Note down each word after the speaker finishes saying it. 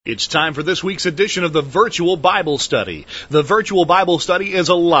It's time for this week's edition of the Virtual Bible Study. The Virtual Bible Study is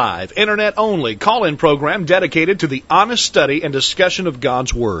a live, internet-only call-in program dedicated to the honest study and discussion of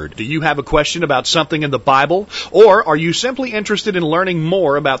God's Word. Do you have a question about something in the Bible? Or are you simply interested in learning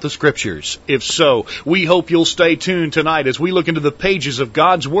more about the Scriptures? If so, we hope you'll stay tuned tonight as we look into the pages of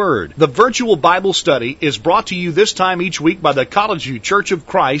God's Word. The Virtual Bible Study is brought to you this time each week by the College View Church of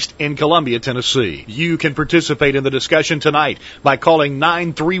Christ in Columbia, Tennessee. You can participate in the discussion tonight by calling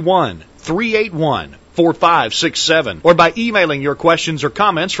 931-381-4567 or by emailing your questions or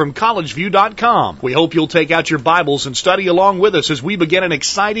comments from collegeview.com. We hope you'll take out your Bibles and study along with us as we begin an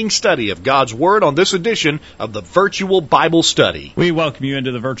exciting study of God's Word on this edition of the Virtual Bible Study. We welcome you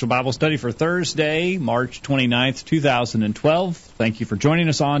into the Virtual Bible Study for Thursday, March 29th, 2012. Thank you for joining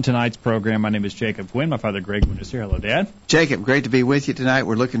us on tonight's program. My name is Jacob Gwynn. My father, Greg Gwynn, is here. Hello, Dad. Jacob, great to be with you tonight.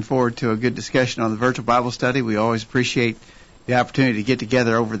 We're looking forward to a good discussion on the Virtual Bible Study. We always appreciate the opportunity to get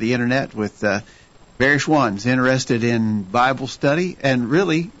together over the Internet with various ones interested in Bible study, and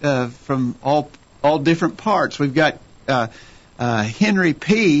really from all different parts. We've got Henry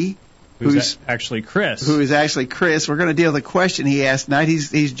P., who's actually Chris. Who is actually Chris. We're going to deal with a question he asked tonight.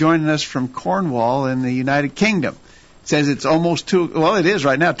 He's joining us from Cornwall in the United Kingdom. Says it's almost it is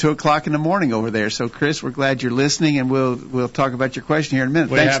right now, 2 o'clock in the morning over there. So, Chris, we're glad you're listening, and we'll talk about your question here in a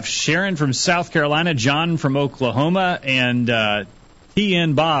minute. We have Sharon from South Carolina, John from Oklahoma, and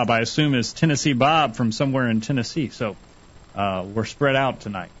T.N. Bob, I assume is Tennessee Bob from somewhere in Tennessee. So we're spread out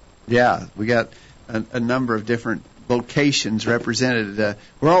tonight. Yeah, we got a number of different locations represented.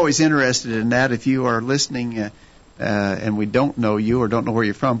 We're always interested in that. If you are listening and we don't know you or don't know where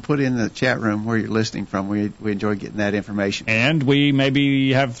you're from, put in the chat room where you're listening from. We enjoy getting that information. And we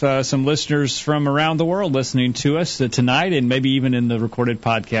maybe have some listeners from around the world listening to us tonight, and maybe even in the recorded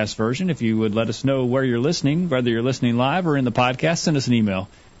podcast version. If you would let us know where you're listening, whether you're listening live or in the podcast, send us an email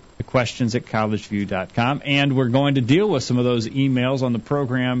to questions@collegeview.com. And we're going to deal with some of those emails on the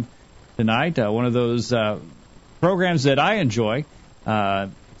program tonight. One of those programs that I enjoy,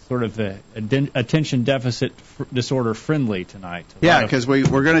 sort of attention deficit disorder friendly tonight. Yeah, because we're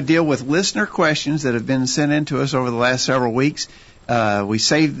going to deal with listener questions that have been sent in to us over the last several weeks. We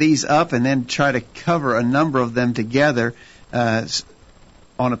saved these up and then try to cover a number of them together on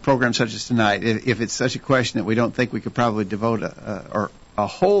a program such as tonight. If it's such a question that we don't think we could probably devote a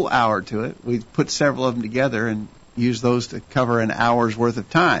whole hour to it, we put several of them together and use those to cover an hour's worth of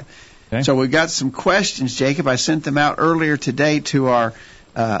time. Okay. So we've got some questions, Jacob. I sent them out earlier today to our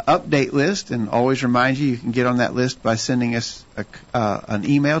update list, and always remind you can get on that list by sending us an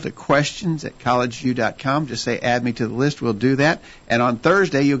email to questions@collegeview.com. Just say add me to the list. We'll do that. And on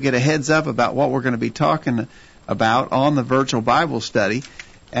Thursday you'll get a heads up about what we're going to be talking about on the Virtual Bible Study.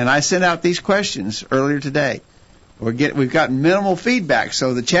 And I sent out these questions earlier today. We've gotten minimal feedback,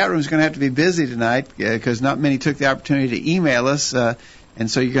 so the chat room is going to have to be busy tonight because not many took the opportunity to email us, and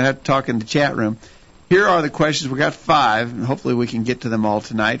so you're going to have to talk in the chat room. Here are the questions. We've got 5, and hopefully we can get to them all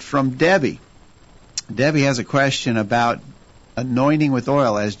tonight. From Debbie. Debbie has a question about anointing with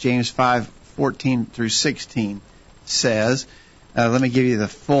oil, as James 5:14 through 16 says. Let me give you the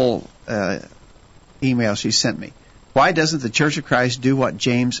full email she sent me. Why doesn't the Church of Christ do what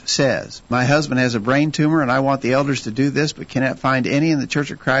James says? My husband has a brain tumor, and I want the elders to do this, but cannot find any in the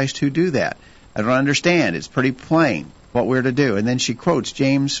Church of Christ who do that. I don't understand. It's pretty plain what we're to do. And then she quotes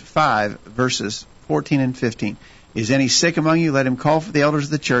James 5, verses 14 and 15. Is any sick among you? Let him call for the elders of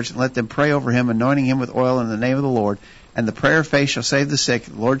the church and let them pray over him, anointing him with oil in the name of the Lord. And the prayer of faith shall save the sick.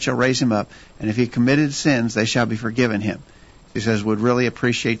 The Lord shall raise him up. And if he committed sins, they shall be forgiven him. She says, would really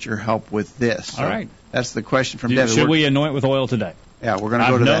appreciate your help with this. All right. That's the question from Debbie. Should we anoint with oil today? Yeah, we're going to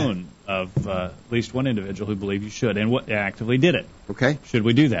go to that. I've known of at least one individual who believed you should and actively did it. Okay. Should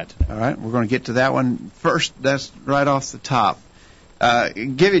we do that today? All right. We're going to get to that one first. That's right off the top.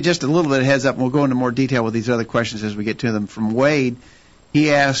 Give you just a little bit of heads up, and we'll go into more detail with these other questions as we get to them. From Wade,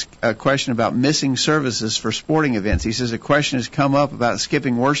 he asked a question about missing services for sporting events. He says a question has come up about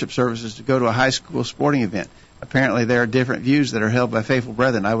skipping worship services to go to a high school sporting event. Apparently there are different views that are held by faithful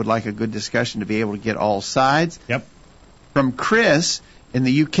brethren. I would like a good discussion to be able to get all sides. Yep. From Chris in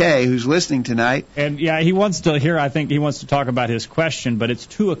the UK, who's listening tonight. And, yeah, he wants to hear, I think he wants to talk about his question, but it's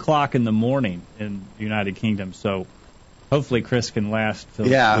 2 o'clock in the morning in the United Kingdom, so hopefully Chris can last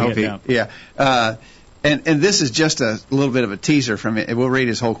till I hope down. And this is just a little bit of a teaser from it. We'll read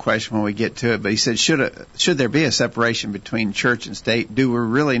his whole question when we get to it. But he said, should there be a separation between church and state? Do we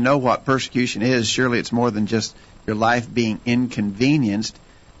really know what persecution is? Surely it's more than just your life being inconvenienced.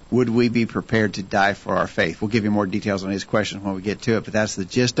 Would we be prepared to die for our faith? We'll give you more details on his question when we get to it, but that's the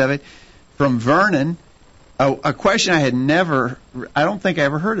gist of it. From Vernon, A question I don't think I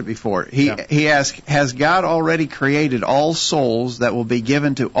ever heard it before. He asked, has God already created all souls that will be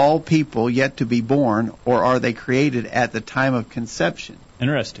given to all people yet to be born, or are they created at the time of conception?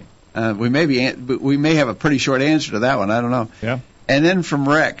 Interesting. We may have a pretty short answer to that one. I don't know. Yeah. And then from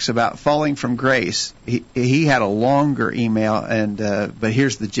Rex about falling from grace, he had a longer email, but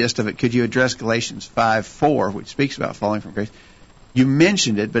here's the gist of it. Could you address Galatians 5:4, which speaks about falling from grace? You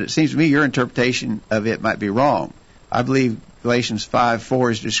mentioned it, but it seems to me your interpretation of it might be wrong. I believe Galatians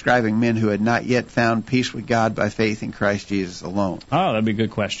 5:4 is describing men who had not yet found peace with God by faith in Christ Jesus alone. Oh, that'd be a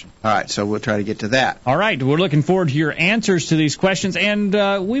good question. All right, so we'll try to get to that. All right, we're looking forward to your answers to these questions, and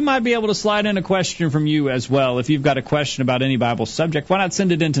we might be able to slide in a question from you as well. If you've got a question about any Bible subject, why not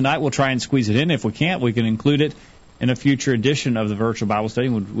send it in tonight? We'll try and squeeze it in. If we can't, we can include it in a future edition of the Virtual Bible Study,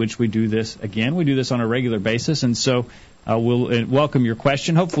 which we do this again. We do this on a regular basis, and so we'll welcome your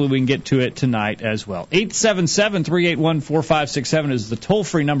question. Hopefully we can get to it tonight as well. 877-381-4567 is the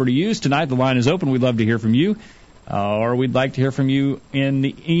toll-free number to use. Tonight the line is open. We'd love to hear from you, or we'd like to hear from you in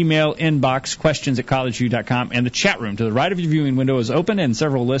the email inbox, questions@collegeview.com, and the chat room to the right of your viewing window is open, and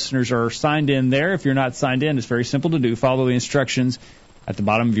several listeners are signed in there. If you're not signed in, it's very simple to do. Follow the instructions at the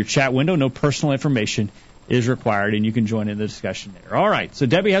bottom of your chat window. No personal information is required, and you can join in the discussion there. All right, so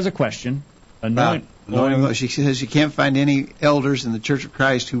Debbie has a question. She says you can't find any elders in the Church of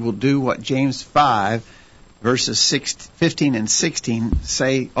Christ who will do what James 5, verses 15 and 16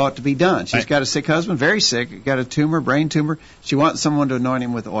 say ought to be done. She's got a sick husband, very sick, got a tumor, brain tumor. She wants someone to anoint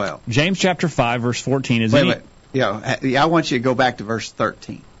him with oil. James chapter 5, verse 14 is... Wait. Yeah, I want you to go back to verse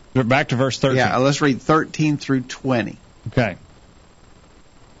 13. Back to verse 13. Yeah, let's read 13 through 20. Okay.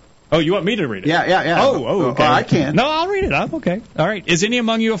 Oh, you want me to read it? Yeah. Oh, okay. I can. No, I'll read it. I'm okay. All right. Is any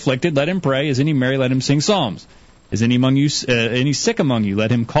among you afflicted? Let him pray. Is any merry? Let him sing psalms. Is any among you any sick among you?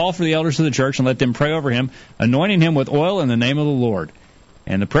 Let him call for the elders of the church and let them pray over him, anointing him with oil in the name of the Lord.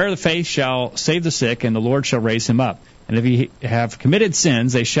 And the prayer of the faith shall save the sick, and the Lord shall raise him up. And if he have committed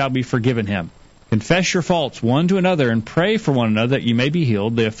sins, they shall be forgiven him. Confess your faults one to another, and pray for one another that you may be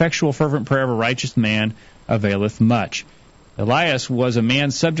healed. The effectual fervent prayer of a righteous man availeth much. Elias was a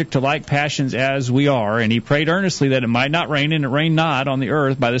man subject to like passions as we are, and he prayed earnestly that it might not rain, and it rained not on the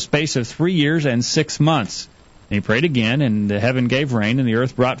earth by the space of 3 years and 6 months. And he prayed again, and the heaven gave rain, and the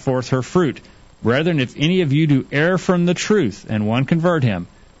earth brought forth her fruit. Brethren, if any of you do err from the truth, and one convert him,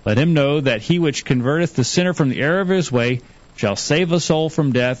 let him know that he which converteth the sinner from the error of his way shall save a soul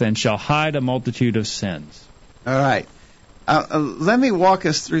from death, and shall hide a multitude of sins. All right. Let me walk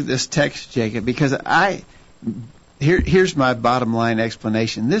us through this text, Jacob, because Here's my bottom line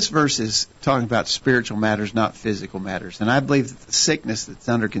explanation. This verse is talking about spiritual matters, not physical matters. And I believe that the sickness that's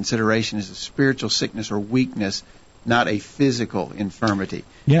under consideration is a spiritual sickness or weakness, not a physical infirmity.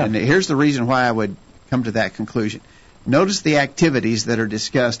 Yeah. And here's the reason why I would come to that conclusion. Notice the activities that are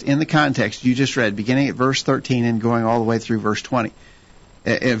discussed in the context you just read, beginning at verse 13 and going all the way through verse 20.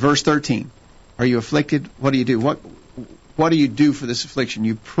 At verse 13, are you afflicted? What do you do? What do you do for this affliction?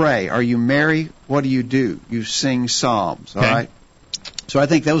 You pray. Are you merry? What do? You sing psalms, all right? So I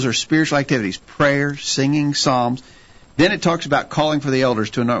think those are spiritual activities, prayer, singing psalms. Then it talks about calling for the elders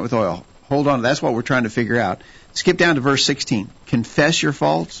to anoint with oil. Hold on, that's what we're trying to figure out. Skip down to verse 16. Confess your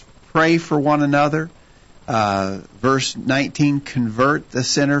faults, pray for one another. Verse 19, convert the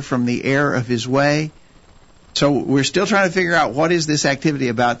sinner from the error of his way. So we're still trying to figure out what is this activity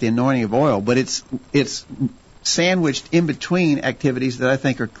about the anointing of oil, but it's sandwiched in between activities that I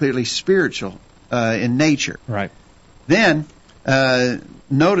think are clearly spiritual in nature. Right. Then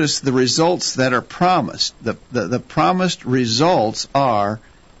notice the results that are promised. The promised results are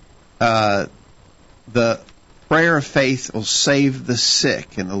the prayer of faith will save the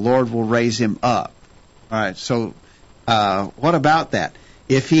sick, and the Lord will raise him up. All right. So what about that?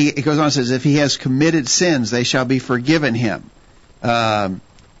 It goes on and says, if he has committed sins, they shall be forgiven him.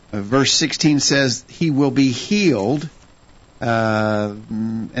 Verse 16 says he will be healed,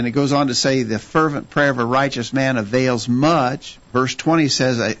 and it goes on to say the fervent prayer of a righteous man avails much. Verse 20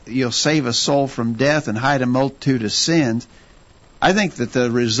 says you'll save a soul from death and hide a multitude of sins. I think that the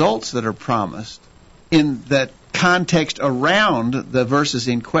results that are promised in that context around the verses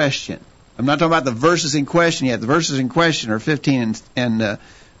in question, I'm not talking about the verses in question yet. The verses in question are 15 and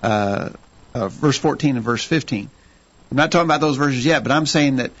verse 14 and verse 15. I'm not talking about those verses yet, but I'm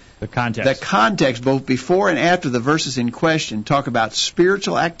saying that the context, both before and after the verses in question, talk about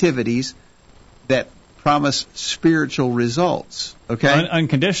spiritual activities that promise spiritual results. Okay,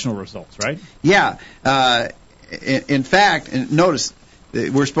 unconditional results, right? Yeah. In fact, notice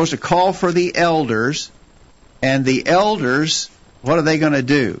we're supposed to call for the elders, and the elders, what are they going to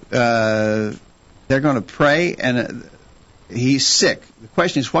do? they're going to pray, and he's sick. The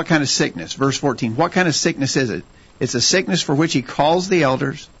question is, what kind of sickness? Verse 14, what kind of sickness is it? It's a sickness for which he calls the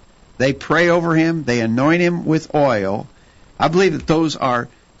elders. They pray over him. They anoint him with oil. I believe that those are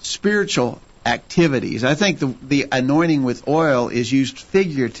spiritual activities. I think the anointing with oil is used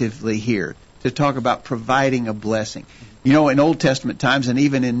figuratively here to talk about providing a blessing. You know, in Old Testament times and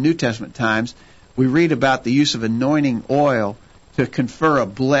even in New Testament times, we read about the use of anointing oil to confer a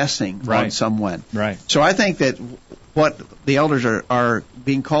blessing on someone. Right. So I think that what the elders are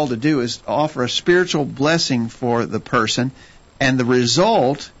being called to do is offer a spiritual blessing for the person, and the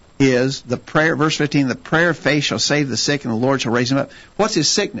result is the prayer. Verse 15, the prayer of faith shall save the sick, and the Lord shall raise him up. What's his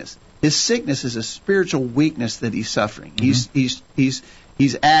sickness? His sickness is a spiritual weakness that he's suffering. Mm-hmm.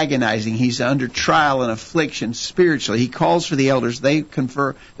 He's agonizing. He's under trial and affliction spiritually. He calls for the elders. They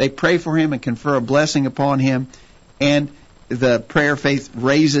pray for him and confer a blessing upon him, and the prayer of faith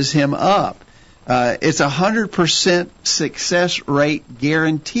raises him up. It's 100% success rate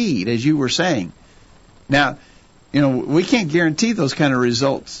guaranteed, as you were saying. Now, you know, we can't guarantee those kind of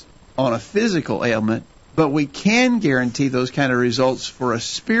results on a physical ailment, but we can guarantee those kind of results for a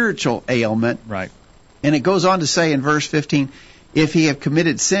spiritual ailment. Right. And it goes on to say in verse 15, if he have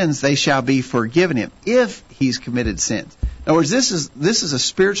committed sins, they shall be forgiven him. If he's committed sins. In other words, this is a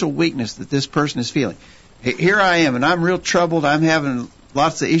spiritual weakness that this person is feeling. Here I am, and I'm real troubled. I'm having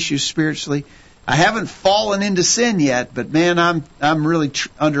lots of issues spiritually. I haven't fallen into sin yet, but man, I'm really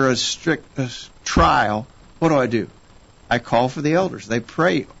under a strict trial. What do? I call for the elders. They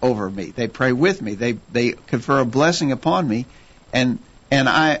pray over me. They pray with me. They confer a blessing upon me, and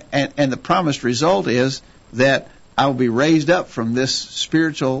the promised result is that I will be raised up from this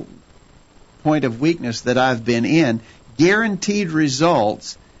spiritual point of weakness that I've been in. Guaranteed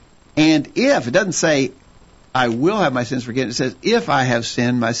results. And if, it doesn't say I will have my sins forgiven, it says if I have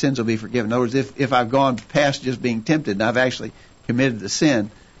sinned, my sins will be forgiven. In other words, if I've gone past just being tempted and I've actually committed the sin,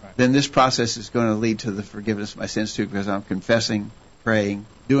 then this process is going to lead to the forgiveness of my sins too, because I'm confessing, praying,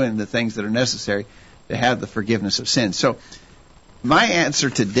 doing the things that are necessary to have the forgiveness of sins. So my answer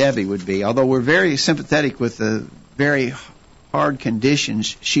to Debbie would be, although we're very sympathetic with the very hard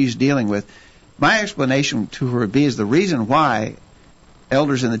conditions she's dealing with, my explanation to her would be is the reason why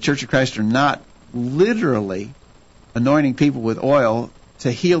elders in the Church of Christ are not literally anointing people with oil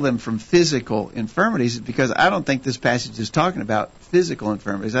to heal them from physical infirmities is because I don't think this passage is talking about physical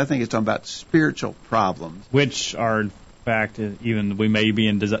infirmities. I think it's talking about spiritual problems. Which are, in fact, even we may be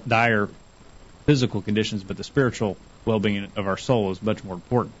in dire physical conditions, but the spiritual well-being of our soul is much more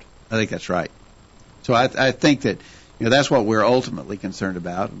important. I think that's right. So I think that that's what we're ultimately concerned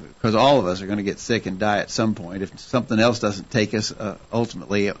about, because all of us are going to get sick and die at some point. If something else doesn't take us,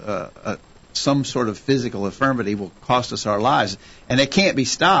 ultimately some sort of physical infirmity will cost us our lives, and it can't be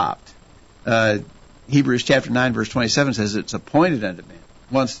stopped. Hebrews chapter 9, verse 27 says it's appointed unto man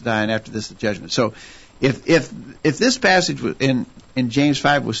once to die, and after this the judgment. So if this passage in James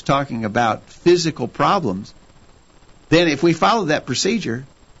 5 was talking about physical problems, then if we followed that procedure,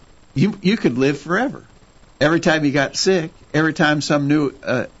 you could live forever. Every time you got sick, every time some new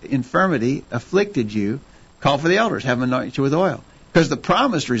infirmity afflicted you, call for the elders, have them anoint you with oil. Because the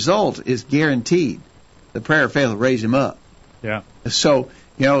promised result is guaranteed. The prayer of faith will raise him up. Yeah. So,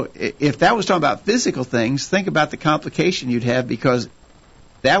 if that was talking about physical things, think about the complication you'd have, because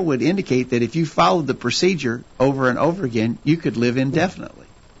that would indicate that if you followed the procedure over and over again, you could live indefinitely.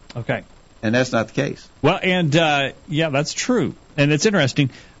 Okay. And that's not the case. Well, and, that's true. And it's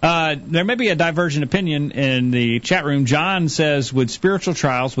interesting. There may be a divergent opinion in the chat room. John says, would spiritual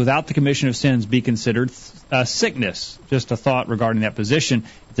trials without the commission of sins be considered sickness? Just a thought regarding that position.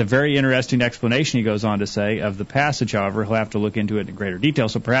 It's a very interesting explanation, he goes on to say, of the passage. However, he'll have to look into it in greater detail.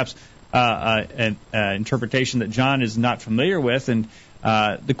 So perhaps an interpretation that John is not familiar with. And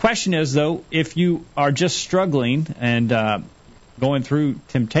the question is, though, if you are just struggling and going through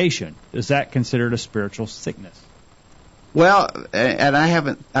temptation, is that considered a spiritual sickness? Well, and I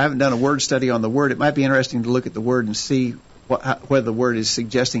haven't done a word study on the word. It might be interesting to look at the word and see whether the word is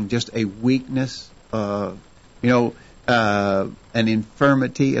suggesting just a weakness, an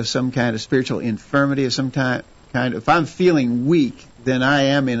infirmity of some kind, a spiritual infirmity of some kind. If I'm feeling weak, then I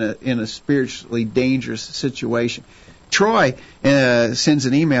am in a spiritually dangerous situation. Troy sends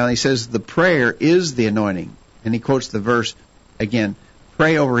an email, and he says the prayer is the anointing, and he quotes the verse again.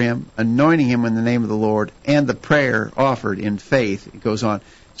 Pray over him, anointing him in the name of the Lord, and the prayer offered in faith. It goes on.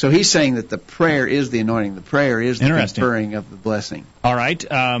 So he's saying that the prayer is the anointing. The prayer is the conferring of the blessing. All right.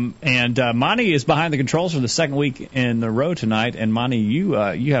 And Monty is behind the controls for the second week in the row tonight. And Monty, you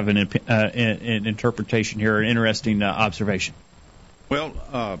have an interpretation here, an interesting observation.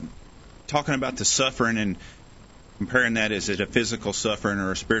 Well, talking about the suffering and comparing that, is it a physical suffering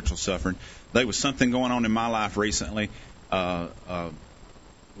or a spiritual suffering? There was something going on in my life recently. I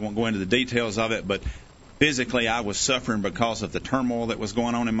won't go into the details of it, but physically I was suffering because of the turmoil that was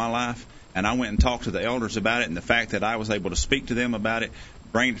going on in my life, and I went and talked to the elders about it, and the fact that I was able to speak to them about it,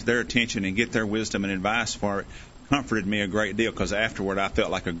 bring it to their attention, and get their wisdom and advice for it comforted me a great deal, because afterward I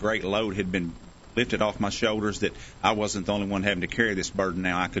felt like a great load had been lifted off my shoulders, that I wasn't the only one having to carry this burden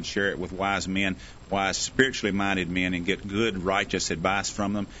now. I could share it with wise men, wise spiritually minded men, and get good, righteous advice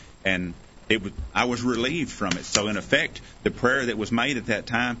from them, and I was relieved from it. So in effect, the prayer that was made at that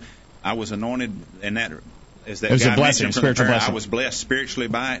time, I was anointed, and that, as that guy mentioned from the prayer, I was blessed spiritually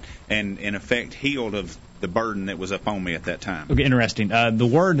by it, and in effect healed of the burden that was upon me at that time. Okay, interesting. The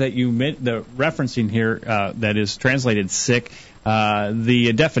word that you meant, the referencing here, that is translated sick,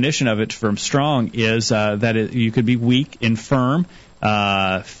 the definition of it from Strong is that you could be weak, infirm,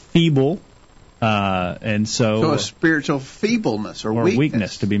 feeble, and so a spiritual feebleness or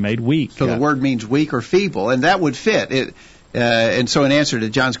weakness, to be made weak. So the word means weak or feeble, and that would fit it. And so, in answer to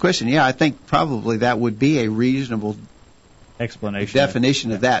John's question, yeah, I think probably that would be a reasonable explanation,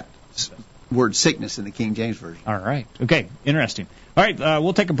 definition of that word sickness in the King James Version. All right. Okay. Interesting. All right.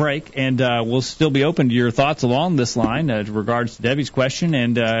 We'll take a break, and we'll still be open to your thoughts along this line in regards to Debbie's question,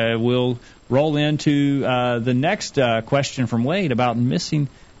 and we'll roll into the next question from Wade about missing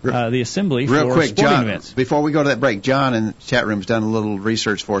the assembly Real for quick, sporting John, events. Before we go to that break, John in the chat room has done a little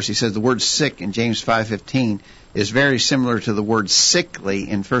research for us. He says the word sick in James 5:15 is very similar to the word sickly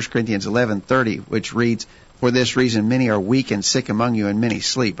in 1 Corinthians 11:30, which reads, "For this reason many are weak and sick among you, and many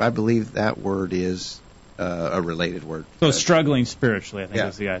sleep." I believe that word is a related word. So struggling spiritually, I think,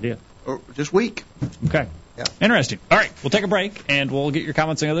 is the idea. Or just weak. Okay. Yeah. Interesting. All right. We'll take a break, and we'll get your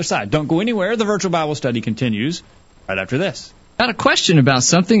comments on the other side. Don't go anywhere. The virtual Bible study continues right after this. Got a question about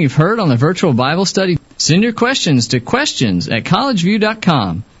something you've heard on the virtual Bible study? Send your questions to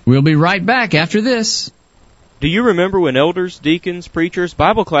questions@collegeview.com. We'll be right back after this. Do you remember when elders, deacons, preachers,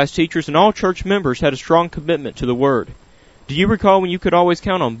 Bible class teachers, and all church members had a strong commitment to the Word? Do you recall when you could always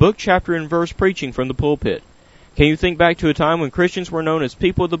count on book, chapter, and verse preaching from the pulpit? Can you think back to a time when Christians were known as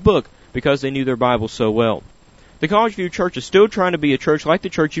people of the book because they knew their Bible so well? The College View Church is still trying to be a church like the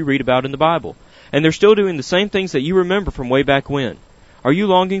church you read about in the Bible, and they're still doing the same things that you remember from way back when. Are you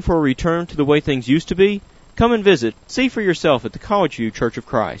longing for a return to the way things used to be? Come and visit. See for yourself at the College View Church of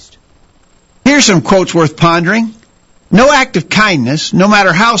Christ. Here's some quotes worth pondering. No act of kindness, no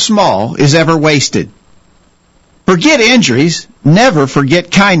matter how small, is ever wasted. Forget injuries, never forget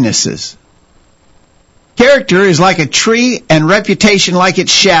kindnesses. Character is like a tree and reputation like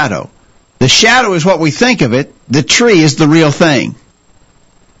its shadow. The shadow is what we think of it, the tree is the real thing.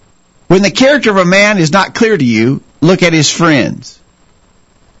 When the character of a man is not clear to you, look at his friends.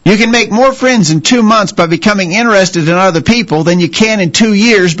 You can make more friends in 2 months by becoming interested in other people than you can in 2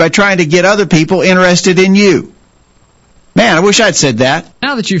 years by trying to get other people interested in you. Man, I wish I'd said that.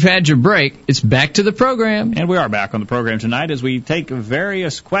 Now that you've had your break, it's back to the program. And we are back on the program tonight as we take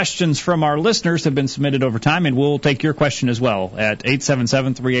various questions from our listeners that have been submitted over time, and we'll take your question as well at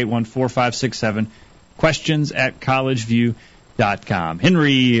 877-381-4567, questions@collegeview.com.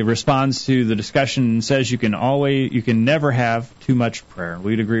 Henry responds to the discussion and says you can never have too much prayer.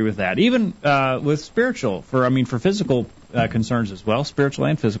 We'd agree with that. Even with spiritual, for physical concerns as well, spiritual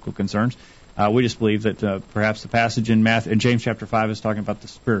and physical concerns. We just believe that perhaps the passage in James chapter 5 is talking about the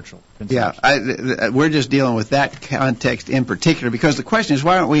spiritual concerns. Yeah, we're just dealing with that context in particular because the question is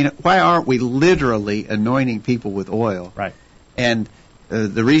why aren't we literally anointing people with oil? Right. And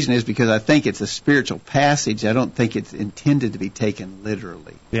the reason is because I think it's a spiritual passage. I don't think it's intended to be taken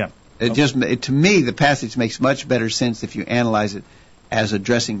literally. Yeah. To me, the passage makes much better sense if you analyze it as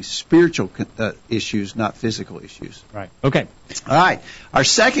addressing spiritual issues, not physical issues. Right. Okay. All right. Our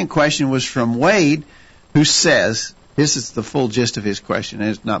second question was from Wade, who says, this is the full gist of his question, and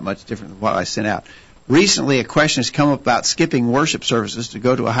it's not much different than what I sent out. Recently, a question has come up about skipping worship services to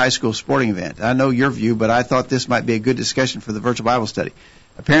go to a high school sporting event. I know your view, but I thought this might be a good discussion for the virtual Bible study.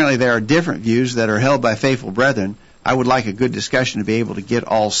 Apparently, there are different views that are held by faithful brethren. I would like a good discussion to be able to get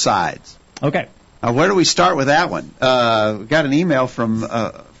all sides. Okay. Where do we start with that one? We got an email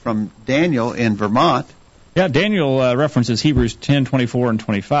from Daniel in Vermont. Yeah, Daniel references Hebrews 10:24 and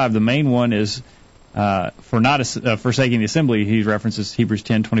 25. The main one is for not forsaking the assembly. He references Hebrews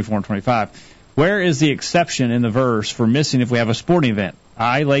 10:24 and 25. Where is the exception in the verse for missing if we have a sporting event?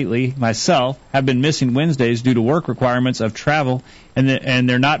 I lately, myself, have been missing Wednesdays due to work requirements of travel and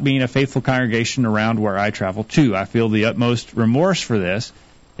there not being a faithful congregation around where I travel to. I feel the utmost remorse for this.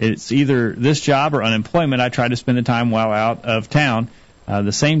 It's either this job or unemployment. I try to spend the time while out of town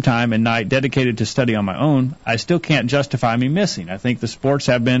the same time and night dedicated to study on my own, I still can't justify me missing. I think the sports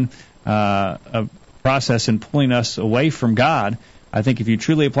have been a process in pulling us away from God. I think if you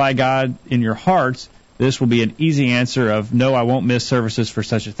truly apply God in your hearts, this will be an easy answer of, no, I won't miss services for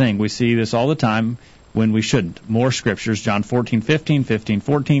such a thing. We see this all the time when we shouldn't. More scriptures, John 14:15,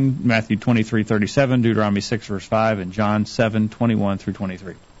 15:14, Matthew 23:37, Deuteronomy 6, verse 5, and John 7:21 through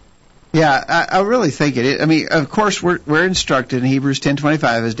 23. Yeah, I really think it is. I mean, of course, we're instructed in Hebrews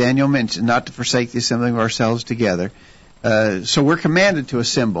 10:25, as Daniel mentioned, not to forsake the assembling of ourselves together. So we're commanded to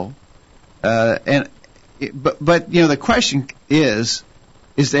assemble. But the question is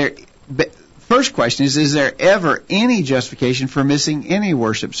there? First question is there ever any justification for missing any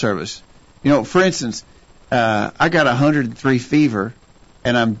worship service? For instance, I got 103 fever,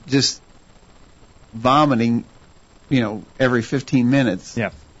 and I'm just vomiting, every 15 minutes. Yeah.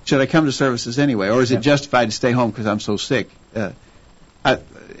 Should I come to services anyway, or is it justified to stay home because I'm so sick? I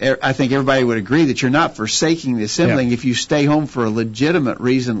think everybody would agree that you're not forsaking the assembling if you stay home for a legitimate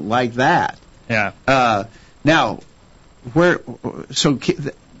reason like that. Yeah. Now,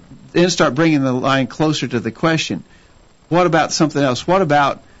 then start bringing the line closer to the question. What about something else? What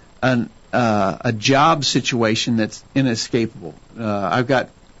about a job situation that's inescapable? I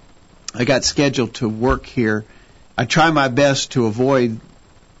got scheduled to work here. I try my best to avoid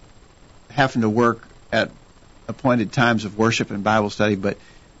having to work at appointed times of worship and Bible study, but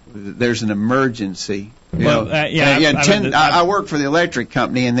there's an emergency. I work for the electric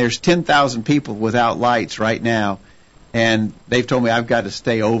company, and there's 10,000 people without lights right now, and they've told me I've got to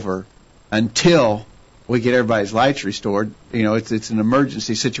stay over until we get everybody's lights restored. It's an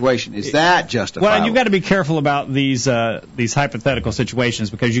emergency situation. Is that justifiable? Well, you've got to be careful about these hypothetical situations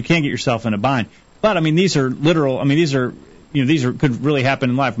because you can get yourself in a bind. But these are literal. These could really happen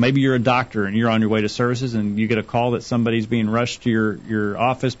in life. Maybe you're a doctor and you're on your way to services and you get a call that somebody's being rushed to your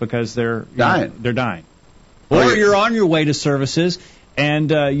office because they're dying. Or you're on your way to services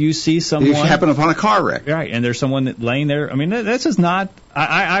and you see someone. You happen upon a car wreck. Right, and there's someone that laying there. This is not.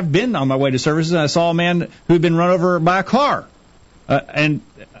 I've been on my way to services and I saw a man who'd been run over by a car.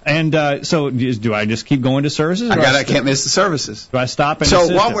 So do I just keep going to services? I can't miss the services. Do I stop and So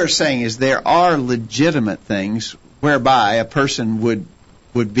assist what them? we're saying is there are legitimate things whereby a person would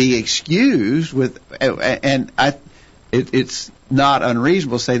be excused with, it's not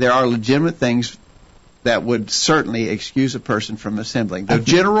unreasonable to say there are legitimate things that would certainly excuse a person from assembling. The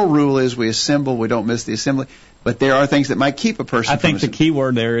general rule is we assemble, we don't miss the assembly, but there are things that might keep a person from assembling. I think the key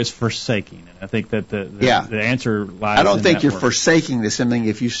word there is forsaking, and I think that the answer lies I don't in think that you're word. forsaking the assembling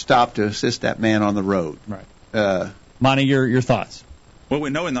if you stop to assist that man on the road. Right. Monty, your thoughts? Well, we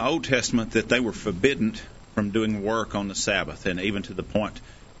know in the Old Testament that they were forbidden from doing work on the Sabbath, and even to the point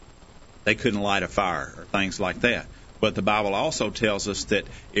they couldn't light a fire or things like that. But the Bible also tells us that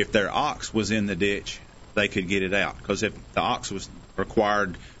if their ox was in the ditch, they could get it out. Because if the ox was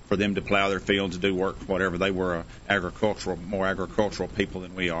required for them to plow their fields, do work, whatever, they were more agricultural people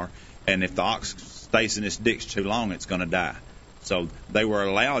than we are. And if the ox stays in this ditch too long, it's going to die. So they were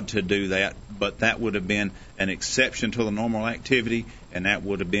allowed to do that, but that would have been an exception to the normal activity, and that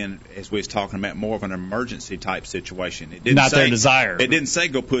would have been, as we was talking about, more of an emergency type situation. It didn't Not their desire. It didn't say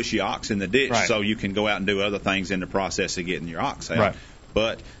go push your ox in the ditch Right. so you can go out and do other things in the process of getting your ox out. Right.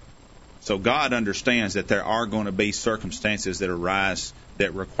 But so God understands that there are going to be circumstances that arise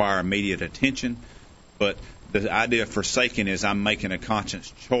that require immediate attention, but the idea of forsaking is I'm making a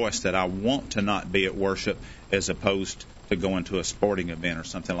conscious choice that I want to not be at worship as opposed to going to a sporting event or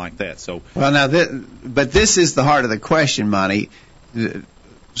something like that. So, well, now, but this is the heart of the question, Monty.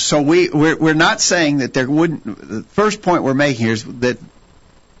 So we're not saying that there wouldn't. The first point we're making here is that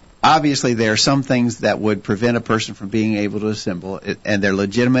obviously there are some things that would prevent a person from being able to assemble, and they're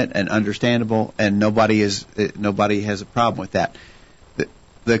legitimate and understandable, and nobody has a problem with that.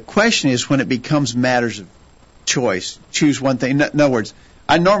 The question is when it becomes matters of choice. Choose one thing. In other words,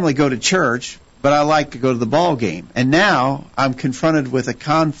 I normally go to church, but I like to go to the ball game. And now I'm confronted with a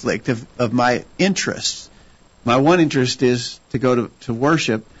conflict of my interests. My one interest is to go to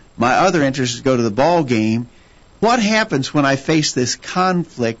worship. My other interest is to go to the ball game. What happens when I face this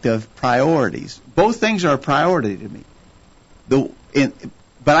conflict of priorities? Both things are a priority to me.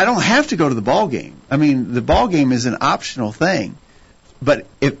 But I don't have to go to the ball game. The ball game is an optional thing.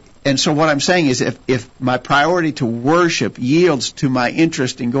 So what I'm saying is if my priority to worship yields to my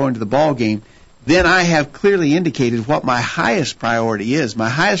interest in going to the ball game, then I have clearly indicated what my highest priority is. My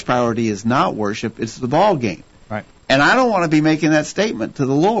highest priority is not worship, it's the ball game. Right. And I don't want to be making that statement to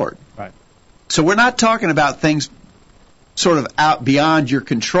the Lord. Right. So we're not talking about things sort of out beyond your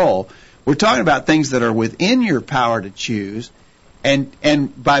control. We're talking about things that are within your power to choose.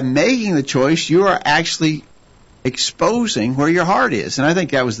 And by making the choice, you are actually exposing where your heart is. And I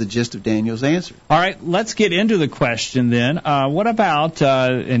think that was the gist of Daniel's answer. All right, let's get into the question then. What about,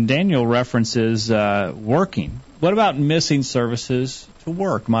 and Daniel references working, what about missing services to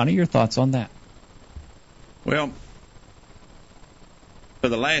work? Monty, your thoughts on that? Well, for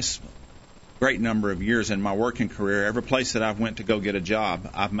the last great number of years in my working career, every place that I've went to go get a job,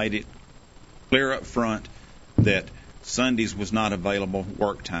 I've made it clear up front that Sundays was not available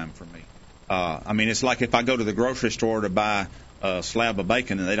work time for me. I mean, it's like if I go to the grocery store to buy a slab of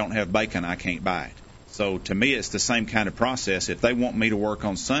bacon and they don't have bacon, I can't buy it. So to me, it's the same kind of process. If they want me to work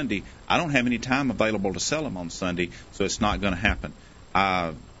on Sunday, I don't have any time available to sell them on Sunday, so it's not going to happen.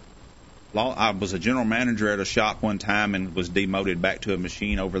 I was a general manager at a shop one time and was demoted back to a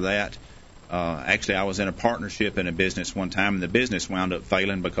machine over that. Actually, I was in a partnership in a business one time, and the business wound up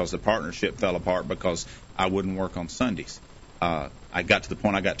failing because the partnership fell apart because I wouldn't work on Sundays. I got to the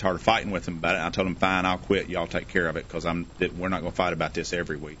point I got tired of fighting with them about it. I told them, fine, I'll quit. Y'all take care of it because we're not going to fight about this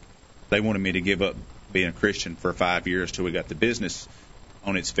every week. They wanted me to give up being a Christian for 5 years till we got the business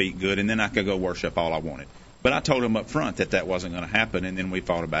on its feet good, and then I could go worship all I wanted. But I told them up front that wasn't going to happen, and then we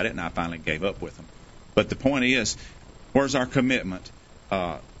fought about it, and I finally gave up with them. But the point is, where's our commitment?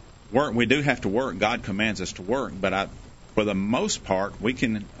 Work. We do have to work. God commands us to work, but for the most part, we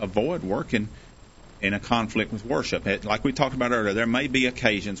can avoid working in a conflict with worship. Like we talked about earlier, there may be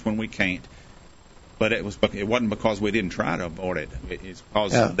occasions when we can't, but it wasn't because we didn't try to avoid it. It's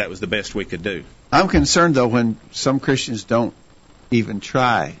because that was the best we could do. I'm concerned, though, when some Christians don't even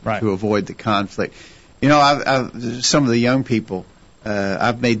try to avoid the conflict. You know, some of the young people,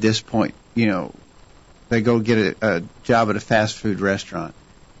 I've made this point, you know, they go get a job at a fast food restaurant,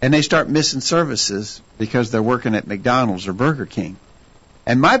 and they start missing services because they're working at McDonald's or Burger King.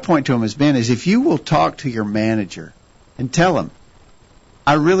 And my point to them has been is if you will talk to your manager and tell them,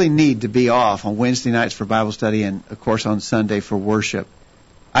 I really need to be off on Wednesday nights for Bible study and, of course, on Sunday for worship.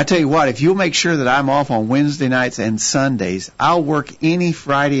 I tell you what, if you'll make sure that I'm off on Wednesday nights and Sundays, I'll work any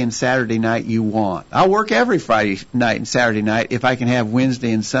Friday and Saturday night you want. I'll work every Friday night and Saturday night if I can have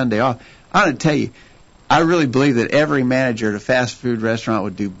Wednesday and Sunday off. I'm going to tell you, I really believe that every manager at a fast food restaurant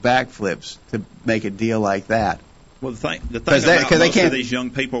would do backflips to make a deal like that. Well, the thing about most of these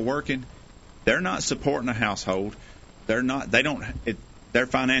young people working, they're not supporting a household. Their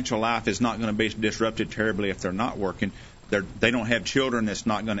financial life is not going to be disrupted terribly if they're not working. They don't have children that's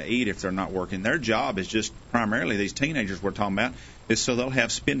not going to eat if they're not working. Their job is just primarily, these teenagers we're talking about, is so they'll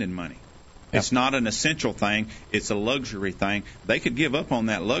have spending money. Yep. It's not an essential thing. It's a luxury thing. They could give up on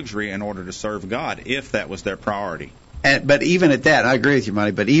that luxury in order to serve God if that was their priority. But even at that, I agree with you,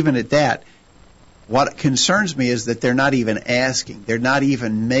 Monty, but even at that, what concerns me is that they're not even asking. They're not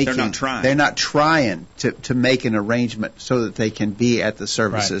even making. They're not trying. They're not trying to make an arrangement so that they can be at the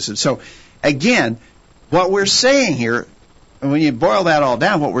services. Right. And so, again, what we're saying here, when you boil that all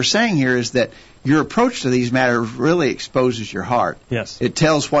down, what we're saying here is that your approach to these matters really exposes your heart. Yes. It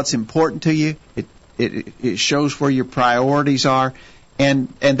tells what's important to you. It shows where your priorities are. And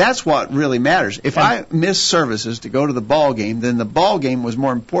that's what really matters. If I miss services to go to the ball game, then the ball game was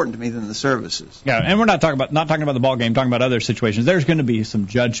more important to me than the services. Yeah, and we're not talking about the ball game, talking about other situations. There's going to be some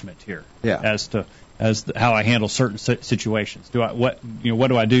judgment here as to how I handle certain situations. What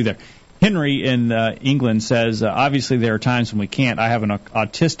do I do there? Henry in England says, obviously there are times when we can't. I have an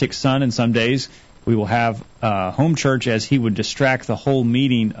autistic son, and some days we will have home church as he would distract the whole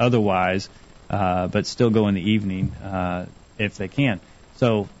meeting otherwise, but still go in the evening if they can.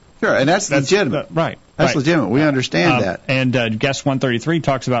 So sure, and that's legitimate. Right. That's legitimate. We understand that. And guest 133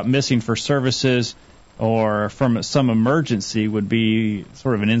 talks about missing for services or from some emergency would be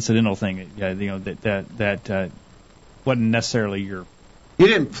sort of an incidental thing. That wasn't necessarily your. You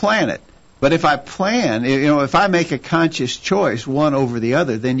didn't plan it. But if I plan, if I make a conscious choice, one over the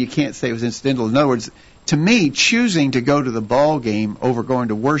other, then you can't say it was incidental. In other words, to me, choosing to go to the ball game over going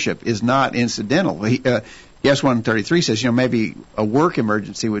to worship is not incidental. Yes, 133 says, maybe a work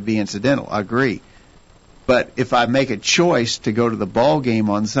emergency would be incidental. I agree. But if I make a choice to go to the ball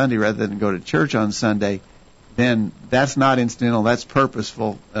game on Sunday rather than go to church on Sunday, then that's not incidental. That's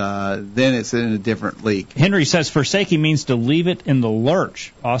purposeful. Then it's in a different league. Henry says forsaking means to leave it in the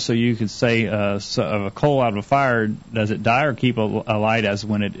lurch. Also, you could say of a coal out of a fire, does it die or keep a light as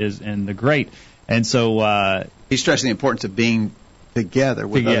when it is in the grate? And so he's stressing the importance of being together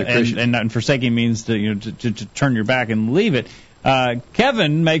with other Christians. And forsaking means to turn your back and leave it.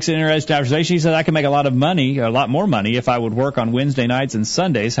 Kevin makes an interesting observation. He said, I can make a lot more money if I would work on Wednesday nights and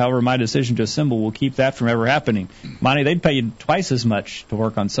Sundays. However, my decision to assemble will keep that from ever happening. Monty, they'd pay you twice as much to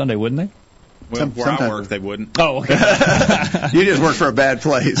work on Sunday, wouldn't they? Well, where I work, they wouldn't. Oh, okay. You just work for a bad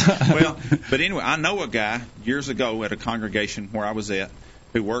place. Well, but anyway, I know a guy years ago at a congregation where I was at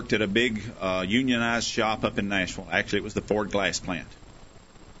who worked at a big unionized shop up in Nashville. Actually, it was the Ford glass plant.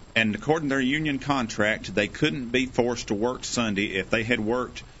 And according to their union contract, they couldn't be forced to work Sunday if they had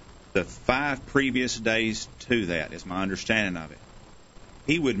worked the 5 previous days to that, is my understanding of it.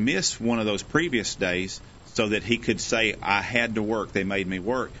 He would miss one of those previous days so that he could say, I had to work, they made me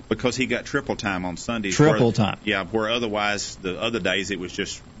work, because he got triple time on Sundays. Triple time. Yeah, where otherwise the other days it was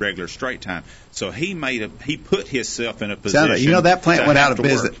just regular straight time. So he put himself in a position. That plant went out of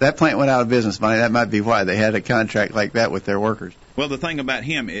business. Work. That plant went out of business, Money. That might be why they had a contract like that with their workers. Well, the thing about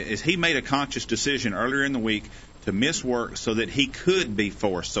him is he made a conscious decision earlier in the week to miss work so that he could be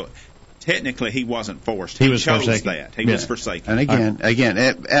forced. So technically he wasn't forced. He was chose forsaken. that. He was forsaken. And again,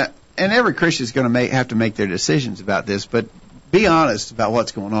 and every Christian is going to have to make their decisions about this, but be honest about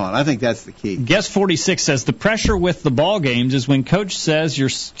what's going on. I think that's the key. Guest 46 says the pressure with the ball games is when coach says your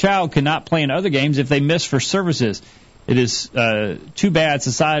child cannot play in other games if they miss for services. It is too bad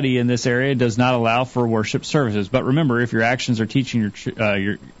society in this area does not allow for worship services. But remember, if your actions are teaching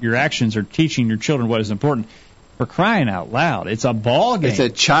your actions are teaching your children what is important, for crying out loud, it's a ball game. It's a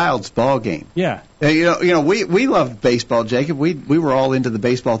child's ball game. Yeah. We loved baseball, Jacob. We were all into the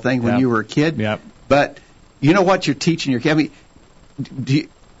baseball thing when you were a kid. Yep. But you know what you're teaching your kid? I mean,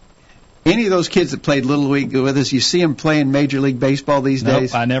 any of those kids that played Little League with us, you see them playing Major League Baseball these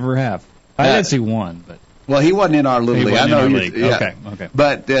days? I never have. I did see one, but. Well, he wasn't in our Little League. I know league. Yeah. Okay.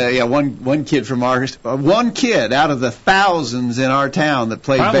 But one kid from ours, one kid out of the thousands in our town that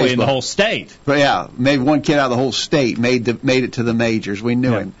played probably baseball. In the whole state. But yeah, maybe one kid out of the whole state made it to the majors. We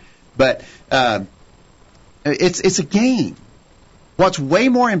knew him. But it's a game. What's way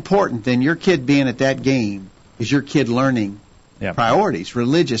more important than your kid being at that game is your kid learning priorities,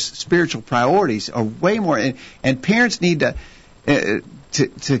 religious, spiritual priorities are way more. And parents need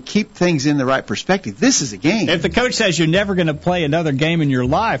to keep things in the right perspective. This is a game. If the coach says you're never going to play another game in your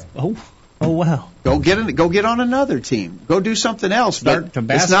life, oh well. Go get on another team. Go do something else. Start to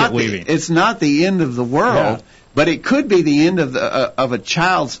basket weaving. It's not the end of the world, but it could be the end of a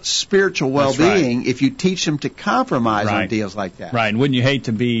child's spiritual well-being if you teach them to compromise on deals like that. Right. And wouldn't you hate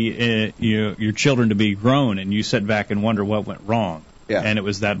to be your children to be grown and you sit back and wonder what went wrong? Yeah. And it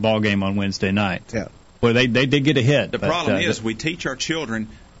was that ball game on Wednesday night. Yeah. Well, they did get a hit. The problem is we teach our children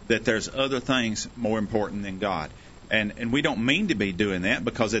that there's other things more important than God. And we don't mean to be doing that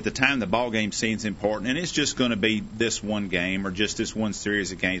because at the time the ball game seems important, and it's just going to be this one game or just this one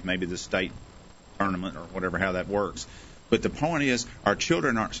series of games, maybe the state tournament or whatever, how that works. But the point is our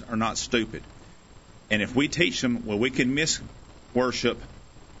children are not stupid. And if we teach them, well, we can miss worship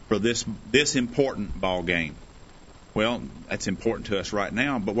for this important ball game. Well, that's important to us right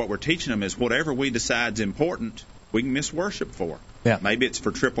now, but what we're teaching them is whatever we decide is important, we can miss worship for. Yeah. Maybe it's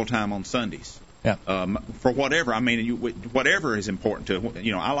for triple time on Sundays. Yeah. For whatever. I mean, whatever is important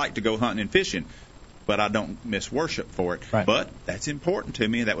to, I like to go hunting and fishing, but I don't miss worship for it. Right. But that's important to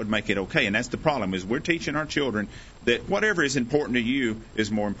me. That would make it okay. And that's the problem is we're teaching our children that whatever is important to you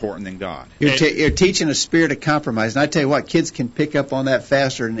is more important than God. You're teaching a spirit of compromise. And I tell you what, kids can pick up on that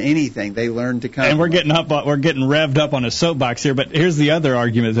faster than anything. They learn to compromise. And we're getting revved up on a soapbox here, but here's the other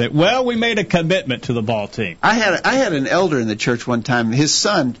argument that, we made a commitment to the ball team. I had an elder in the church one time. His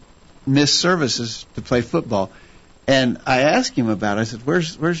son missed services to play football. And I asked him about it. I said,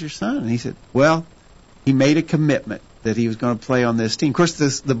 where's your son? And he said, well, he made a commitment that he was going to play on this team. Of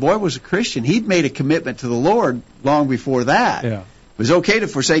course, the boy was a Christian. He'd made a commitment to the Lord long before that. Yeah. It was okay to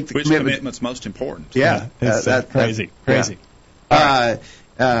forsake the commitment. Which commitment's most important? Yeah. That's crazy.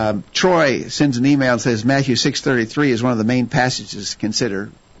 Troy sends an email and says Matthew 6:33 is one of the main passages to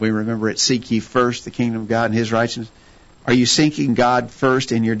consider. We remember it, seek ye first the kingdom of God and his righteousness. Are you seeking God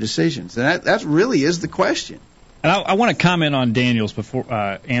first in your decisions? And that really is the question. And I want to comment on Daniel's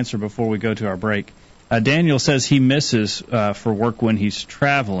answer before we go to our break. Daniel says he misses for work when he's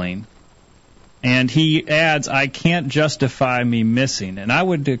traveling, and he adds, I can't justify me missing. And I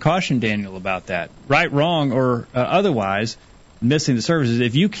would caution Daniel about that. Right, wrong, or otherwise, missing the services.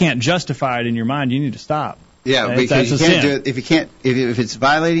 If you can't justify it in your mind, you need to stop. Yeah, because you can't do it if it's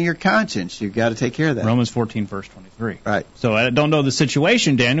violating your conscience, you've got to take care of that. Romans 14, verse 23. Right. So I don't know the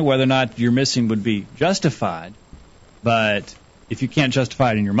situation, Daniel, whether or not your missing would be justified, but if you can't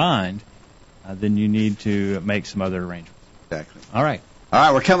justify it in your mind, then you need to make some other arrangements. Exactly. All right,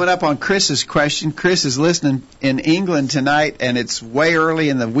 we're coming up on Chris's question. Chris is listening in England tonight, and it's way early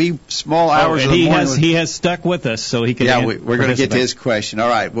in the wee small hours of the morning. He has stuck with us, so he can. Yeah, we're going to get to his question. All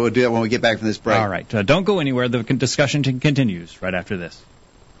right, we'll do it when we get back from this break. All right, don't go anywhere. The discussion continues right after this.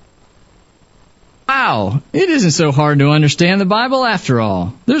 Wow, it isn't so hard to understand the Bible after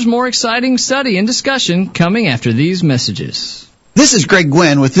all. There's more exciting study and discussion coming after these messages. This is Greg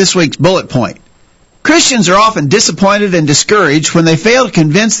Gwynn with this week's Bullet Point. Christians are often disappointed and discouraged when they fail to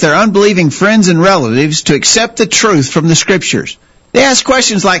convince their unbelieving friends and relatives to accept the truth from the Scriptures. They ask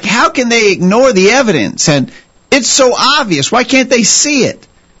questions like, how can they ignore the evidence? And it's so obvious, why can't they see it?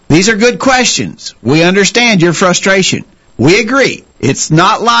 These are good questions. We understand your frustration. We agree. It's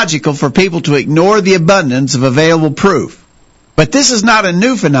not logical for people to ignore the abundance of available proof. But this is not a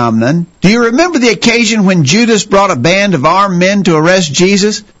new phenomenon. Do you remember the occasion when Judas brought a band of armed men to arrest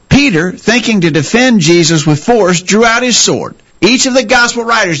Jesus? Peter, thinking to defend Jesus with force, drew out his sword. Each of the gospel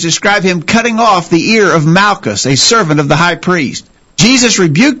writers describe him cutting off the ear of Malchus, a servant of the high priest. Jesus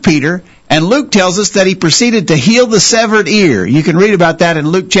rebuked Peter, and Luke tells us that he proceeded to heal the severed ear. You can read about that in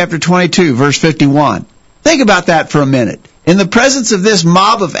Luke chapter 22, verse 51. Think about that for a minute. In the presence of this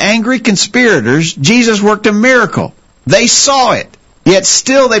mob of angry conspirators, Jesus worked a miracle. They saw it, yet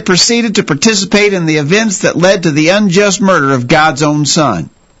still they proceeded to participate in the events that led to the unjust murder of God's own Son.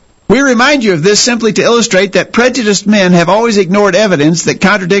 We remind you of this simply to illustrate that prejudiced men have always ignored evidence that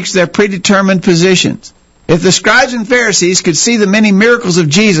contradicts their predetermined positions. If the scribes and Pharisees could see the many miracles of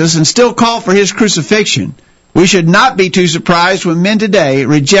Jesus and still call for his crucifixion, we should not be too surprised when men today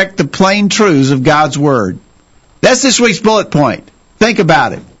reject the plain truths of God's Word. That's this week's bullet point. Think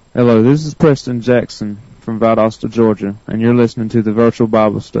about it. Hello, this is Preston Jackson from Valdosta, Georgia, and you're listening to the Virtual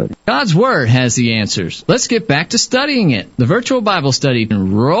Bible Study. God's Word has the answers. Let's get back to studying it. The Virtual Bible Study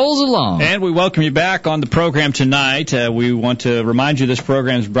rolls along. And we welcome you back on the program tonight. We want to remind you this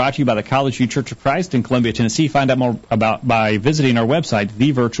program is brought to you by the College View Church of Christ in Columbia, Tennessee. Find out more about by visiting our website,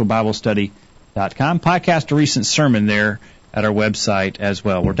 thevirtualbiblestudy.com. Podcast a recent sermon there at our website as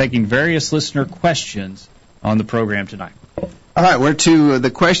well. We're taking various listener questions on the program tonight. All right, we're to the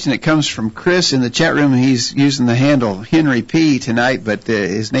question that comes from Chris in the chat room. He's using the handle Henry P. tonight, but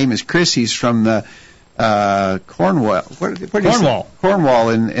his name is Chris. He's from Cornwall. Cornwall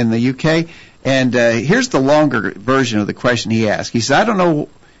in the UK. And here's the longer version of the question he asked. He said, I don't know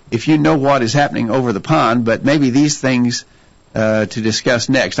if you know what is happening over the pond, but maybe these things to discuss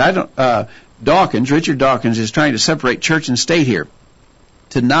next. Richard Dawkins is trying to separate church and state here,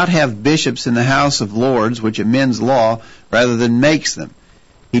 to not have bishops in the House of Lords, which amends law rather than makes them.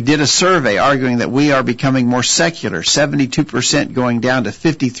 He did a survey arguing that we are becoming more secular, 72% going down to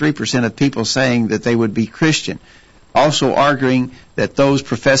 53% of people saying that they would be Christian. Also arguing that those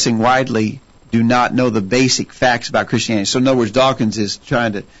professing widely do not know the basic facts about Christianity. So in other words, Dawkins is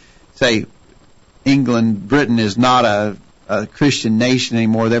trying to say Britain is not a Christian nation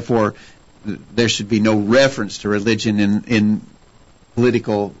anymore, therefore there should be no reference to religion in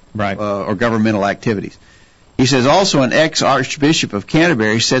political or governmental activities. He says also an ex-Archbishop of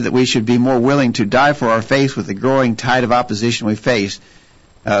Canterbury said that we should be more willing to die for our faith with the growing tide of opposition we face,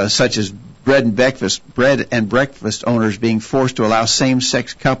 such as bread and breakfast owners being forced to allow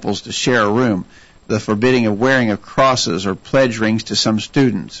same-sex couples to share a room, the forbidding of wearing of crosses or pledge rings to some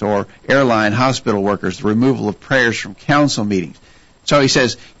students, or airline hospital workers, the removal of prayers from council meetings. So he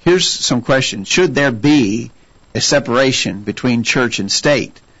says, here's some questions. Should there be a separation between church and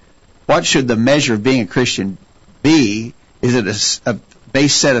state? What should the measure of being a Christian be? Is it a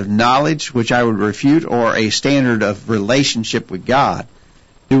base set of knowledge, which I would refute, or a standard of relationship with God?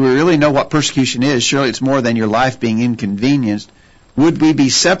 Do we really know what persecution is? Surely it's more than your life being inconvenienced. Would we be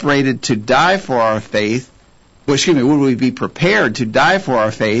separated to die for our faith? Would we be prepared to die for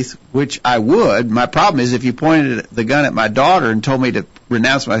our faith? Which I would. My problem is if you pointed the gun at my daughter and told me to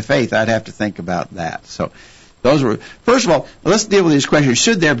renounce my faith, I'd have to think about that. So those were, first of all, let's deal with these questions.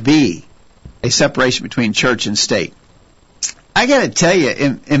 Should there be a separation between church and state? I got to tell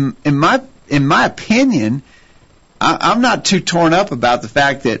you, in my opinion, I'm not too torn up about the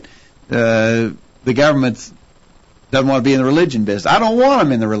fact that the government doesn't want to be in the religion business. I don't want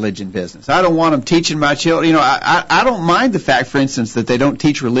them in the religion business. I don't want them teaching my children. You know, I don't mind the fact, for instance, that they don't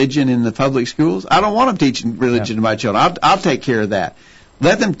teach religion in the public schools. I don't want them teaching religion to my children. I'll take care of that.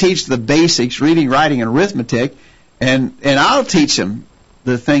 Let them teach the basics, reading, writing, and arithmetic, and I'll teach them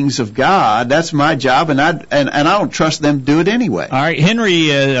the things of God. That's my job, and I don't trust them to do it anyway. All right,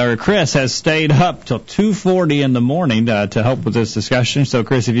 Henry or Chris has stayed up till 2:40 in the morning to help with this discussion. So,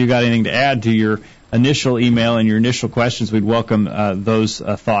 Chris, if you've got anything to add to your initial email and your initial questions, we'd welcome those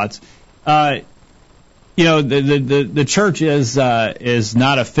thoughts. You know, the church is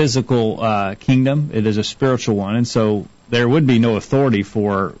not a physical kingdom; it is a spiritual one, and so there would be no authority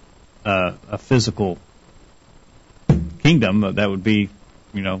for a physical kingdom. That would be,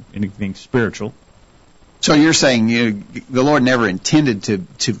 you know, anything spiritual. So you're saying the Lord never intended to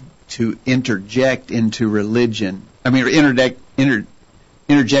to interject into religion. Interject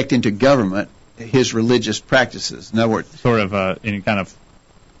into government his religious practices. In other words, sort of any kind of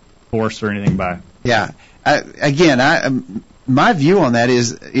force or anything by. Yeah. My view on that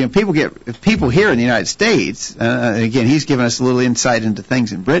is, people here in the United States. Again, he's given us a little insight into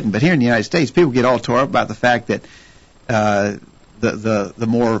things in Britain, but here in the United States, people get all tore up about the fact that the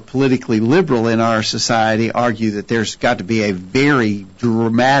more politically liberal in our society argue that there's got to be a very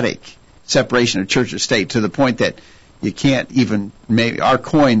dramatic separation of church and state, to the point that you can't even, maybe our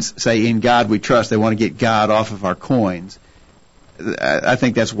coins say "In God We Trust." They want to get God off of our coins. I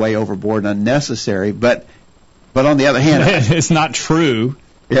think that's way overboard and unnecessary. But on the other hand, it's not true.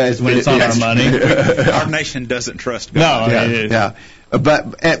 Yeah, when it's on our money. Our nation doesn't trust God. No, yeah.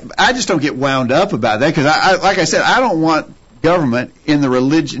 But I just don't get wound up about that, because like I said, I don't want government in the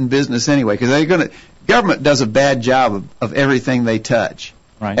religion business anyway, because government does a bad job of everything they touch.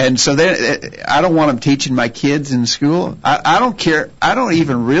 Right. And so I don't want them teaching my kids in school. I don't care. I don't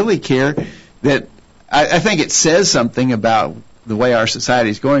even really care that. I think it says something about the way our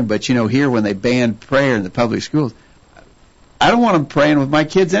society is going. But here when they ban prayer in the public schools, I don't want them praying with my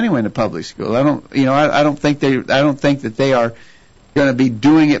kids anyway in the public school. I don't think that they are going to be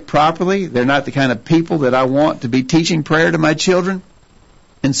doing it properly. They're not the kind of people that I want to be teaching prayer to my children.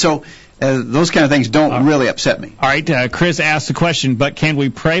 And so those kind of things don't really upset me. All right, Chris asked the question, but can we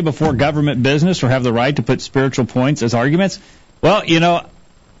pray before government business or have the right to put spiritual points as arguments? Well,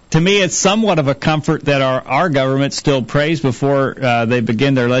 to me it's somewhat of a comfort that our government still prays before they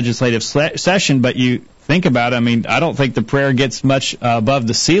begin their legislative session, but you think about it, I don't think the prayer gets much above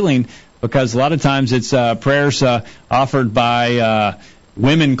the ceiling, because a lot of times it's prayers offered by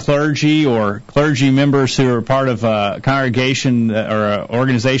women clergy or clergy members who are part of a congregation or an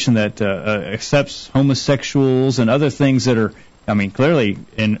organization that accepts homosexuals and other things that are, clearly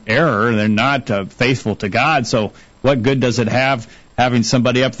in error. They're not faithful to God. So what good does it have having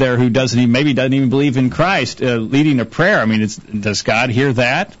somebody up there who maybe doesn't even believe in Christ leading a prayer? Does God hear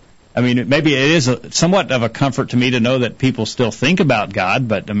that? Maybe it is somewhat of a comfort to me to know that people still think about God,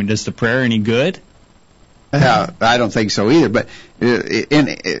 but is the prayer any good? I don't think so either. But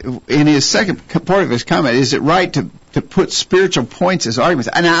in his second part of his comment, is it right to put spiritual points as arguments?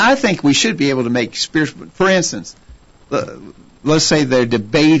 And I think we should be able to make spiritual. For instance, let's say they're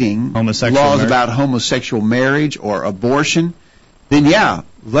debating laws about homosexual marriage or abortion. Then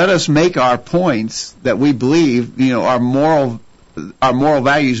let us make our points that we believe, our moral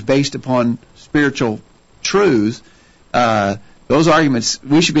values based upon spiritual truths. Those arguments,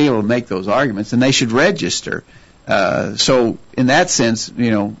 we should be able to make those arguments, and they should register. So in that sense,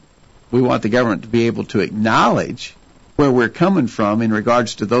 we want the government to be able to acknowledge where we're coming from in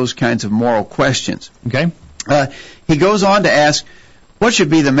regards to those kinds of moral questions. Okay. He goes on to ask, what should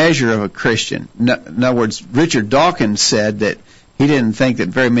be the measure of a Christian? In other words, Richard Dawkins said that he didn't think that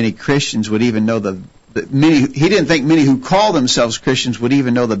very many Christians would even know he didn't think many who call themselves Christians would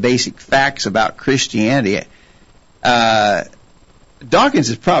even know the basic facts about Christianity. Dawkins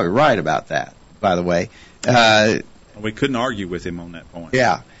is probably right about that, by the way. We couldn't argue with him on that point.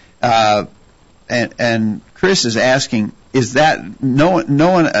 Yeah. And Chris is asking, is that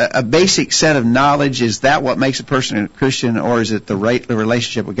knowing a basic set of knowledge, is that what makes a person a Christian, or is it the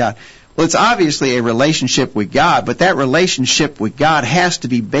relationship with God? Well, it's obviously a relationship with God, but that relationship with God has to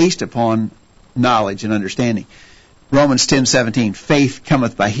be based upon knowledge and understanding. Romans 10:17, faith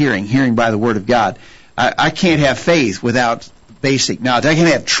cometh by hearing, hearing by the word of God. I can't have faith without basic knowledge. I can't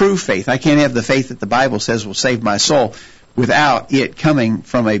have true faith. I can't have the faith that the Bible says will save my soul without it coming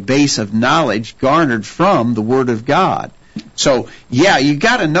from a base of knowledge garnered from the Word of God. So, you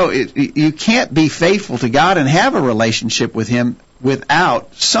got to know, you can't be faithful to God and have a relationship with Him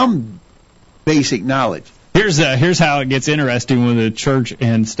without some basic knowledge. Here's how it gets interesting when the church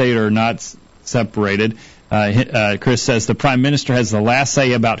and state are not separated. Chris says the Prime Minister has the last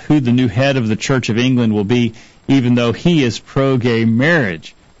say about who the new head of the Church of England will be, even though he is pro-gay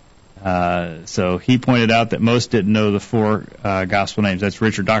marriage. So he pointed out that most didn't know the four gospel names. That's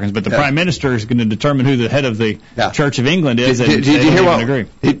Richard Dawkins. But the Prime Minister is going to determine who the head of the Church of England is. Did you hear agree.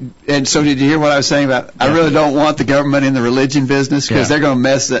 And so did you hear what I was saying about? I really don't want the government in the religion business, because they're going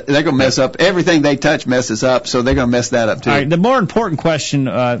to mess up everything they touch. Messes up, so they're going to mess that up too. All right, the more important question,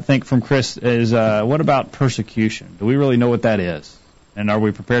 I think, from Chris is what about persecution? Do we really know what that is, and are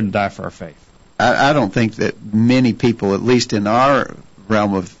we prepared to die for our faith? I don't think that many people, at least in our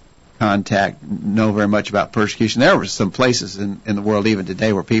realm of contact, know very much about persecution. There were some places in the world even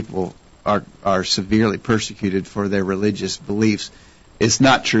today where people are severely persecuted for their religious beliefs. It's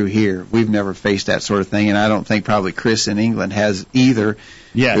not true here. We've never faced that sort of thing, and I don't think probably Chris in England has either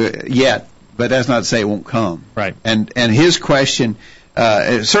yet. But that's not to say it won't come. Right. And his question,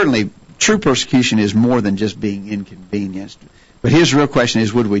 certainly true persecution is more than just being inconvenienced. But his real question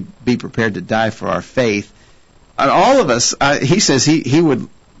is, would we be prepared to die for our faith? And all of us, he says he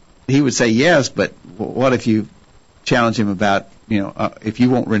would say yes, but what if you challenge him about, if you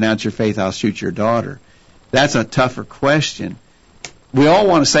won't renounce your faith, I'll shoot your daughter? That's a tougher question. We all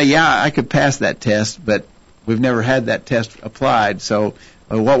want to say, yeah, I could pass that test, but we've never had that test applied. So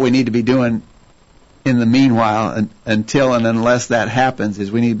what we need to be doing in the meanwhile, until and unless that happens,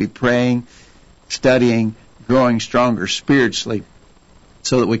 is we need to be praying, studying, growing stronger spiritually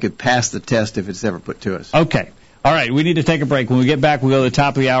so that we could pass the test if it's ever put to us. Okay. All right, we need to take a break. When we get back, we'll go to the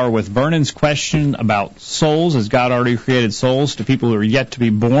top of the hour with Vernon's question about souls. Has God already created souls to people who are yet to be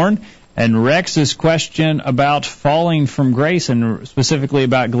born? And Rex's question about falling from grace, and specifically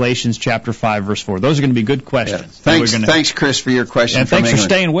about Galatians chapter 5, verse 4. Those are going to be good questions. Yeah. Thanks, Chris, for your question. And thanks for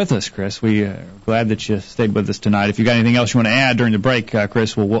staying with us, Chris. We're glad that you stayed with us tonight. If you got anything else you want to add during the break,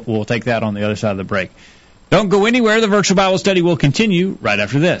 Chris, we'll take that on the other side of the break. Don't go anywhere. The virtual Bible study will continue right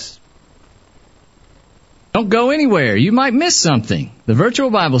after this. Don't go anywhere. You might miss something. The virtual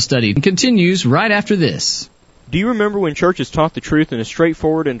Bible study continues right after this. Do you remember when churches taught the truth in a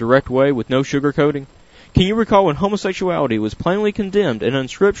straightforward and direct way with no sugarcoating? Can you recall when homosexuality was plainly condemned and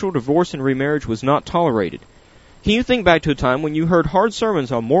unscriptural divorce and remarriage was not tolerated? Can you think back to a time when you heard hard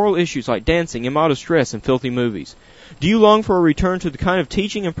sermons on moral issues like dancing, immodest dress, and filthy movies? Do you long for a return to the kind of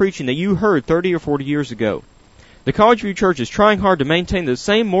teaching and preaching that you heard 30 or 40 years ago? The College View Church is trying hard to maintain the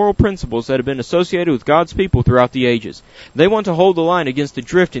same moral principles that have been associated with God's people throughout the ages. They want to hold the line against the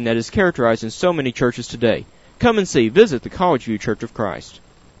drifting that is characterized in so many churches today. Come and see. Visit the College View Church of Christ.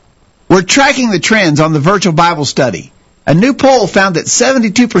 We're tracking the trends on the virtual Bible study. A new poll found that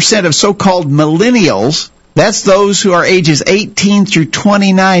 72% of so-called millennials, that's those who are ages 18 through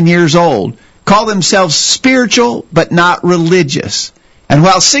 29 years old, call themselves spiritual but not religious. And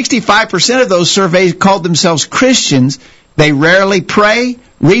while 65% of those surveyed called themselves Christians, they rarely pray,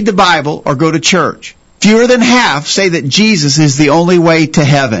 read the Bible, or go to church. Fewer than half say that Jesus is the only way to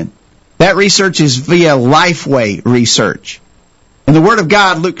heaven. That research is via Lifeway research. In the Word of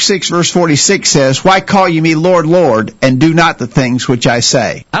God, Luke 6, verse 46 says, "Why call you me Lord, Lord, and do not the things which I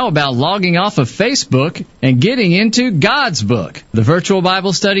say?" How about logging off of Facebook and getting into God's book? The virtual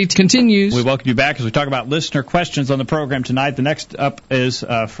Bible study continues. We welcome you back as we talk about listener questions on the program tonight. The next up is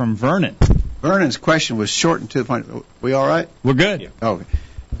from Vernon. Vernon's question was short and to the point. We all right? We're good. Yeah. Okay.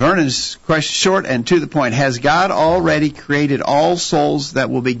 Vernon's question, short and to the point. Has God already created all souls that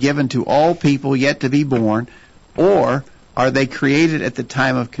will be given to all people yet to be born, or are they created at the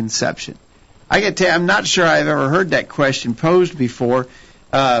time of conception? I got to tell you, I'm not sure I've ever heard that question posed before,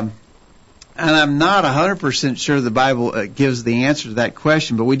 and I'm not 100% sure the Bible gives the answer to that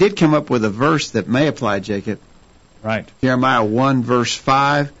question, but we did come up with a verse that may apply, Jacob. Right. Jeremiah 1, verse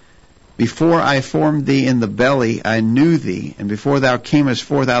 5. "Before I formed thee in the belly, I knew thee, and before thou camest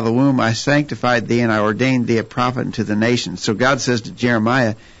forth out of the womb, I sanctified thee, and I ordained thee a prophet unto the nations." So God says to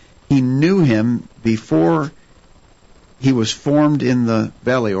Jeremiah, he knew him before he was formed in the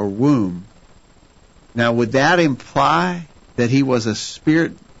belly or womb. Now, would that imply that he was a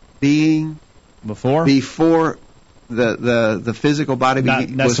spirit being before the physical body was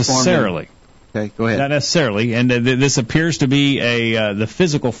formed? Not necessarily. Okay, go ahead. Not necessarily, and this appears to be the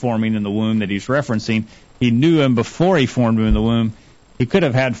physical forming in the womb that he's referencing. He knew him before he formed him in the womb. He could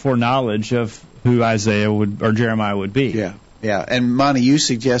have had foreknowledge of who Isaiah would or Jeremiah would be. Yeah. And Monty, you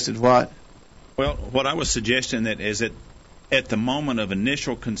suggested what? Well, what I was suggesting that is that at the moment of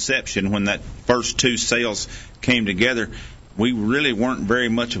initial conception, when that first two cells came together, we really weren't very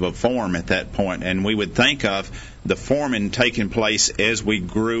much of a form at that point, and we would think of the forming taking place as we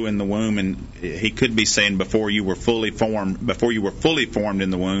grew in the womb. And he could be saying before you were fully formed in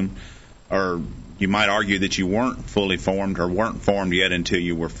the womb, or you might argue that you weren't fully formed or weren't formed yet until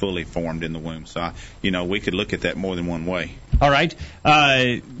you were fully formed in the womb. So, we could look at that more than one way. All right.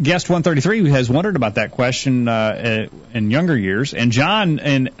 Guest 133 has wondered about that question in younger years. And John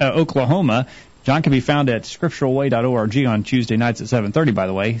in Oklahoma, John can be found at scripturalway.org on Tuesday nights at 7:30, by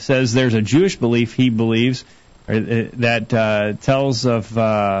the way, says there's a Jewish belief he believes that tells of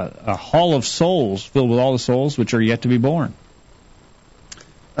a hall of souls filled with all the souls which are yet to be born.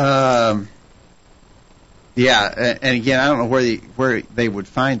 Yeah, and again, I don't know where they would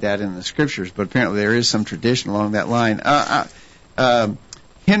find that in the scriptures, but apparently there is some tradition along that line.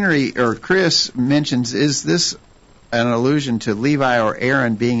 Henry or Chris mentions, is this an allusion to Levi or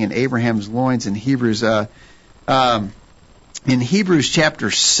Aaron being in Abraham's loins in Hebrews? in Hebrews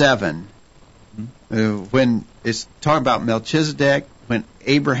chapter 7, when it's talking about Melchizedek, when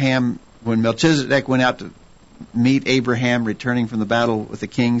Melchizedek went out to meet Abraham returning from the battle with the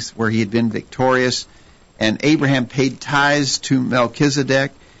kings where he had been victorious, and Abraham paid tithes to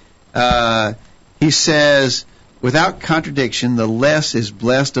Melchizedek, he says, without contradiction, the less is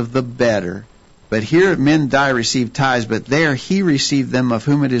blessed of the better. But here men die receive tithes, but there he received them of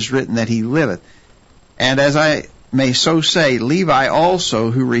whom it is written that he liveth. And as I may so say, Levi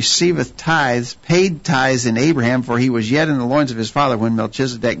also, who receiveth tithes, paid tithes in Abraham, for he was yet in the loins of his father when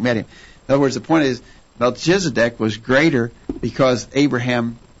Melchizedek met him. In other words, the point is, Melchizedek was greater because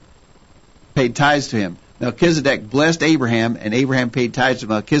Abraham paid tithes to him. Melchizedek blessed Abraham, and Abraham paid tithes to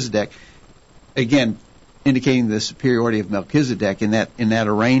Melchizedek, again, indicating the superiority of Melchizedek in that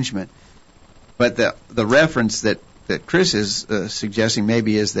arrangement. But the reference that Chris is suggesting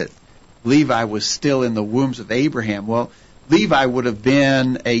maybe is that Levi was still in the wombs of Abraham. Well, Levi would have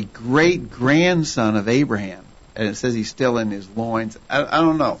been a great-grandson of Abraham. And it says he's still in his loins. I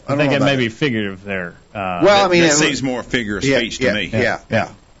don't know. I think it may be figurative there. Well, I mean, it seems more figure of speech to me.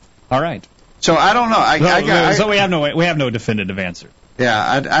 Yeah. All right. So I don't know. So we have no definitive answer.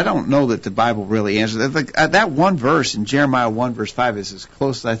 Yeah, I don't know that the Bible really answers that. That one verse in Jeremiah 1 verse 5 is as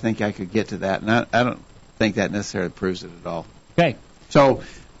close as I think I could get to that, and I don't think that necessarily proves it at all. Okay. So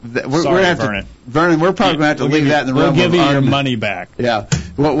Vernon, we're probably going to have to leave that in the realm of We'll give you your money back. Yeah.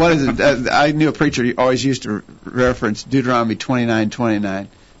 What is it? I knew a preacher who always used to reference Deuteronomy 29:29.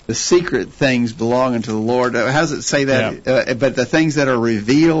 The secret things belong unto the Lord. How does it say that? Yeah. But the things that are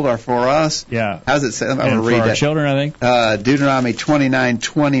revealed are for us. Yeah. How does it say? I'm going to read for our that. Children, I think. Deuteronomy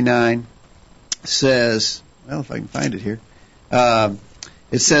 29:29 says, well, if I can find it here.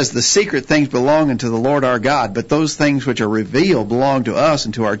 It says, the secret things belong unto the Lord our God, but those things which are revealed belong to us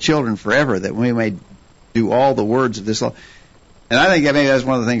and to our children forever, that we may do all the words of this law. And I think that maybe that's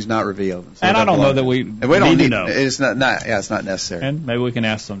one of the things not revealed. So and I don't know that we don't need to know. It's not necessary. And maybe we can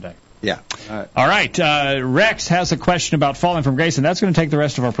ask someday. Yeah. All right. Rex has a question about falling from grace, and that's going to take the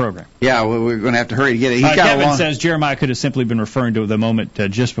rest of our program. Yeah, we're going to have to hurry to get it. Kevin says Jeremiah could have simply been referring to the moment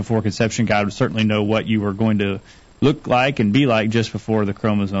just before conception. God would certainly know what you were going to look like and be like just before the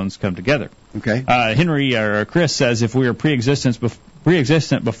chromosomes come together. Okay. Henry or Chris says if we are pre-existent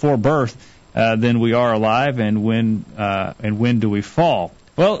before birth, then we are alive, and when do we fall?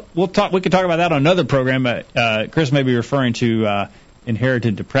 Well, we could talk about that on another program. Chris may be referring to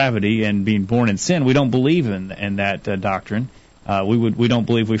inherited depravity and being born in sin. We don't believe in that doctrine. We don't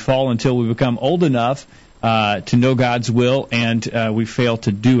believe we fall until we become old enough to know God's will, and we fail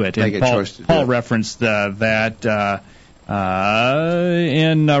to do it. And Paul referenced that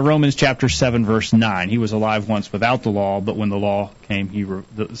in Romans chapter 7, verse 9. He was alive once without the law, but when the law came,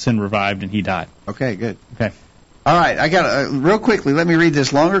 the sin revived and he died. Okay, good. Okay. All right, I got real quickly, let me read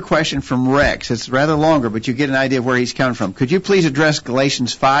this longer question from Rex. It's rather longer, but you get an idea of where he's coming from. Could you please address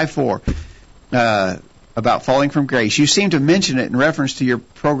Galatians 5:4 about falling from grace? You seem to mention it in reference to your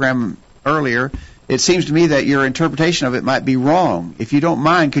program earlier. It seems to me that your interpretation of it might be wrong. If you don't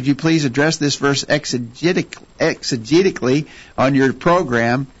mind, could you please address this verse exegetically on your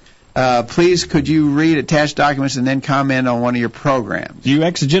program? Please, could you read attached documents and then comment on one of your programs? Do you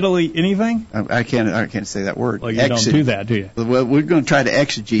exegetically anything? I can't say that word. Well, you don't do that, do you? Well, we're going to try to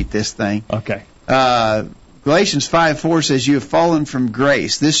exegete this thing. Okay. Galatians 5:4 says, you have fallen from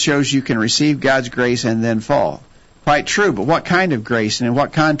grace. This shows you can receive God's grace and then fall. Quite true, but what kind of grace and in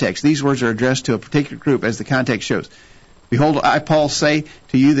what context? These words are addressed to a particular group, as the context shows. Behold, I, Paul, say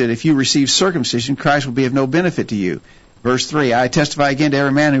to you that if you receive circumcision, Christ will be of no benefit to you. Verse 3, I testify again to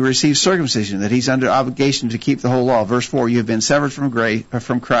every man who receives circumcision that he's under obligation to keep the whole law. Verse 4, you have been severed from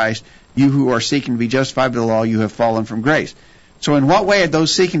Christ. You who are seeking to be justified by the law, you have fallen from grace. So in what way had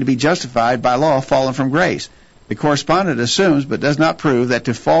those seeking to be justified by law fallen from grace? The correspondent assumes, but does not prove, that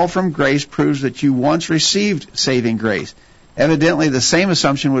to fall from grace proves that you once received saving grace. Evidently, the same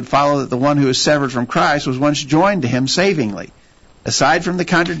assumption would follow that the one who is severed from Christ was once joined to him savingly. Aside from the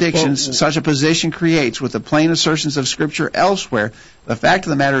contradictions such a position creates with the plain assertions of Scripture elsewhere, the fact of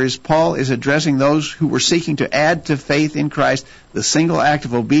the matter is Paul is addressing those who were seeking to add to faith in Christ the single act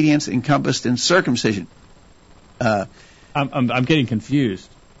of obedience encompassed in circumcision. I'm getting confused.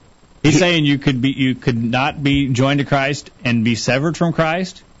 He's saying you could not be joined to Christ and be severed from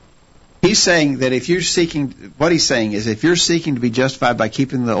Christ? He's saying that if you're seeking to be justified by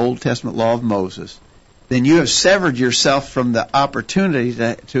keeping the Old Testament law of Moses, then you have severed yourself from the opportunity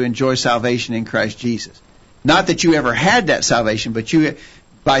to enjoy salvation in Christ Jesus. Not that you ever had that salvation, but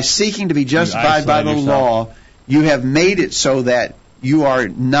by seeking to be justified by the law, you have made it so that you are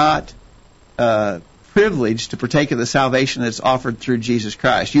not privileged to partake of the salvation that's offered through Jesus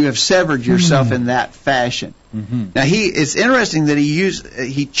Christ. You have severed yourself in that fashion. Now, it's interesting that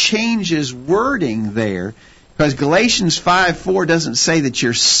he changes wording there, because Galatians 5:4 doesn't say that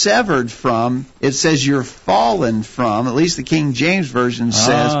you're severed from. It says you're fallen from. At least the King James Version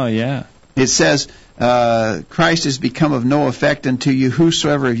says. Oh, yeah. It says, Christ has become of no effect unto you.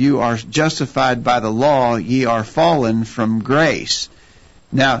 Whosoever of you are justified by the law, ye are fallen from grace.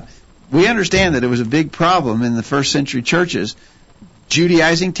 Now, we understand that it was a big problem in the first century churches.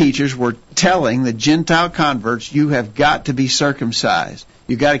 Judaizing teachers were telling the Gentile converts, you have got to be circumcised.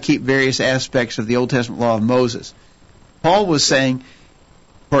 You've got to keep various aspects of the Old Testament law of Moses. Paul was saying,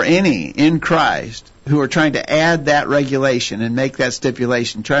 for any in Christ who are trying to add that regulation and make that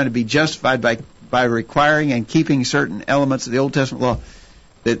stipulation, trying to be justified by requiring and keeping certain elements of the Old Testament law,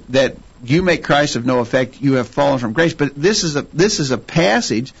 that you make Christ of no effect, you have fallen from grace. But this is a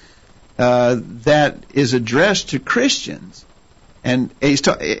passage that is addressed to Christians, and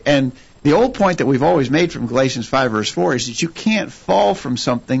the old point that we've always made from Galatians 5 verse 4 is that you can't fall from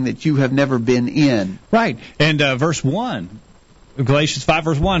something that you have never been in. Right, and verse 1. Galatians 5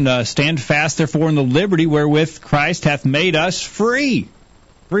 verse 1, stand fast therefore in the liberty wherewith Christ hath made us free.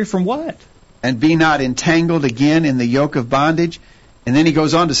 Free from what? And be not entangled again in the yoke of bondage. And then he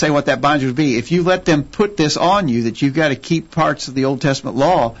goes on to say what that bondage would be. If you let them put this on you, that you've got to keep parts of the Old Testament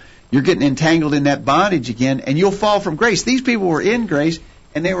law, you're getting entangled in that bondage again, and you'll fall from grace. These people were in grace,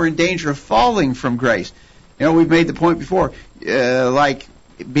 and they were in danger of falling from grace. You know, we've made the point before, like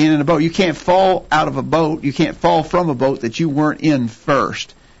being in a boat. You can't fall out of a boat. You can't fall from a boat that you weren't in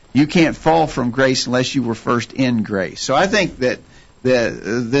first. You can't fall from grace unless you were first in grace. So I think that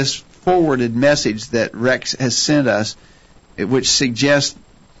this forwarded message that Rex has sent us, which suggests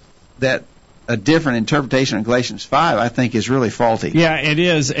that a different interpretation of Galatians 5, I think, is really faulty. Yeah, it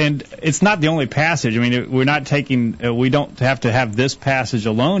is, and it's not the only passage. I mean, we're not taking. We don't have to have this passage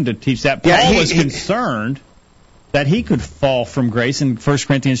alone to teach that. Paul was concerned that he could fall from grace in 1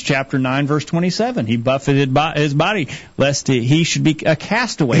 Corinthians chapter 9, verse 27. He buffeted his body lest he should be a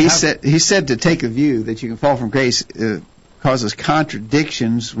castaway. He said to take a view that you can fall from grace causes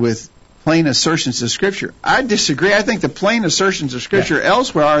contradictions with plain assertions of Scripture. I disagree. I think the plain assertions of Scripture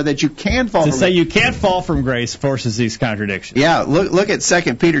elsewhere are that you can fall from grace. To say you can't fall from grace forces these contradictions. Yeah, look at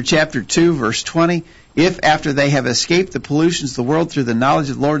 2 Peter chapter 2, verse 20. If after they have escaped the pollutions of the world through the knowledge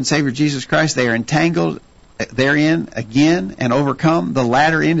of the Lord and Savior Jesus Christ, they are entangled therein again and overcome, the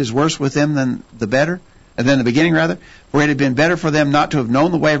latter end is worse with them than the beginning rather. For it had been better for them not to have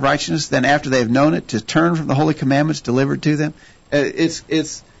known the way of righteousness than after they have known it, to turn from the holy commandments delivered to them.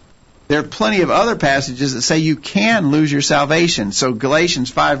 There are plenty of other passages that say you can lose your salvation. So Galatians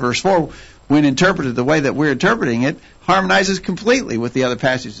 5, verse 4, when interpreted the way that we're interpreting it, harmonizes completely with the other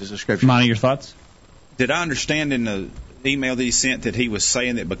passages of Scripture. Monty, your thoughts? Did I understand in the email that he sent that he was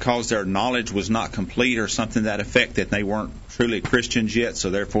saying that because their knowledge was not complete or something to that effect, that they weren't truly Christians yet, so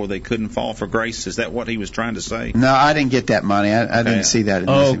therefore they couldn't fall for grace? Is that what he was trying to say? No, I didn't get that, Monty. I didn't see that in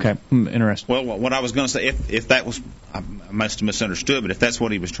this. Oh, okay. Interesting. Well, what I was going to say, if that was, I must have misunderstood, but if that's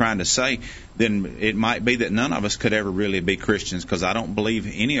what he was trying to say, then it might be that none of us could ever really be Christians, because I don't believe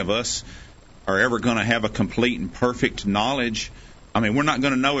any of us are ever going to have a complete and perfect knowledge. I mean, we're not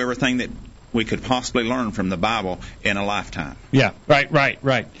going to know everything that we could possibly learn from the Bible in a lifetime. Yeah,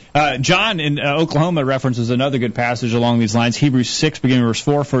 right. John in Oklahoma references another good passage along these lines. Hebrews 6, beginning verse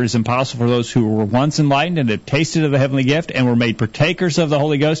 4, for it is impossible for those who were once enlightened and have tasted of the heavenly gift and were made partakers of the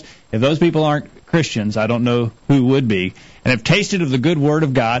Holy Ghost. If those people aren't Christians, I don't know who would be, and have tasted of the good word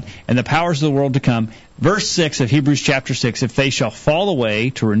of God and the powers of the world to come. Verse 6 of Hebrews chapter 6, if they shall fall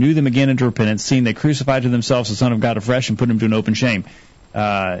away, to renew them again into repentance, seeing they crucified to themselves the Son of God afresh and put him to an open shame.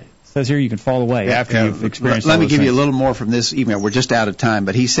 It says here you can fall away after you've experienced all those things. Let me give you a little more from this email. We're just out of time.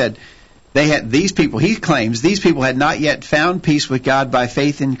 But he said he claims these people had not yet found peace with God by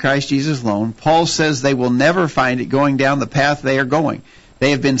faith in Christ Jesus alone. Paul says they will never find it going down the path they are going.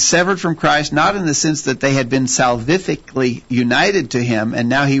 They have been severed from Christ, not in the sense that they had been salvifically united to him and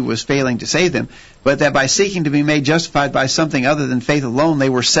now he was failing to save them, but that by seeking to be made justified by something other than faith alone, they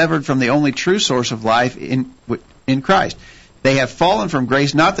were severed from the only true source of life in Christ. They have fallen from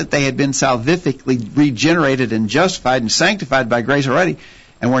grace, not that they had been salvifically regenerated and justified and sanctified by grace already,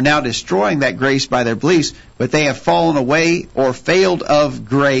 and were now destroying that grace by their beliefs, but they have fallen away or failed of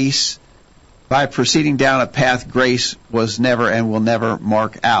grace by proceeding down a path grace was never and will never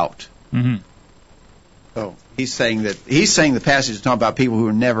mark out. Mm-hmm. So he's saying the passage is talking about people who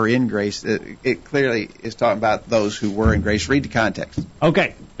are never in grace. It clearly is talking about those who were in grace. Read the context.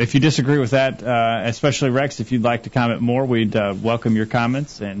 Okay. If you disagree with that, especially Rex, if you'd like to comment more, we'd welcome your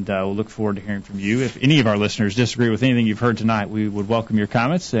comments, and we'll look forward to hearing from you. If any of our listeners disagree with anything you've heard tonight, we would welcome your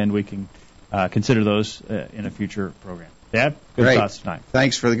comments, and we can consider those in a future program. Dad, good thoughts tonight.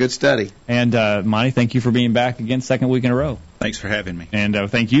 Thanks for the good study. And Monty, thank you for being back again, second week in a row. Thanks for having me. And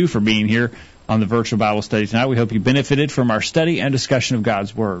thank you for being here on the virtual Bible study tonight. We hope you benefited from our study and discussion of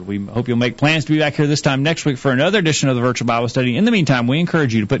God's Word. We hope you'll make plans to be back here this time next week for another edition of the virtual Bible study. In the meantime, we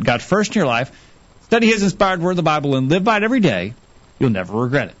encourage you to put God first in your life, study His inspired Word, the Bible, and live by it every day. You'll never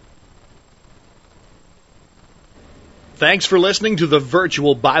regret it. Thanks for listening to the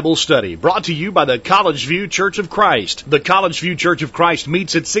Virtual Bible Study, brought to you by the College View Church of Christ. The College View Church of Christ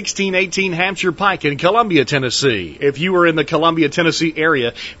meets at 1618 Hampshire Pike in Columbia, Tennessee. If you are in the Columbia, Tennessee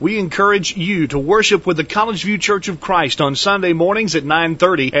area, we encourage you to worship with the College View Church of Christ on Sunday mornings at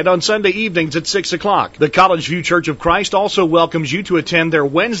 9:30 and on Sunday evenings at 6 o'clock. The College View Church of Christ also welcomes you to attend their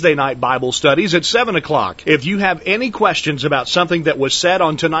Wednesday night Bible studies at 7 o'clock. If you have any questions about something that was said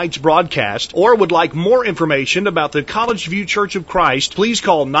on tonight's broadcast or would like more information about the College View Church of Christ, please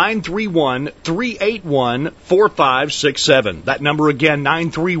call 931-381-4567. That number again,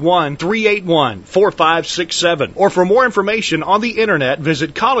 931-381-4567. Or for more information on the internet,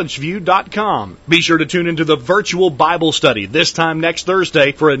 visit collegeview.com. Be sure to tune into the virtual Bible study this time next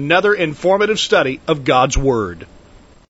Thursday for another informative study of God's Word.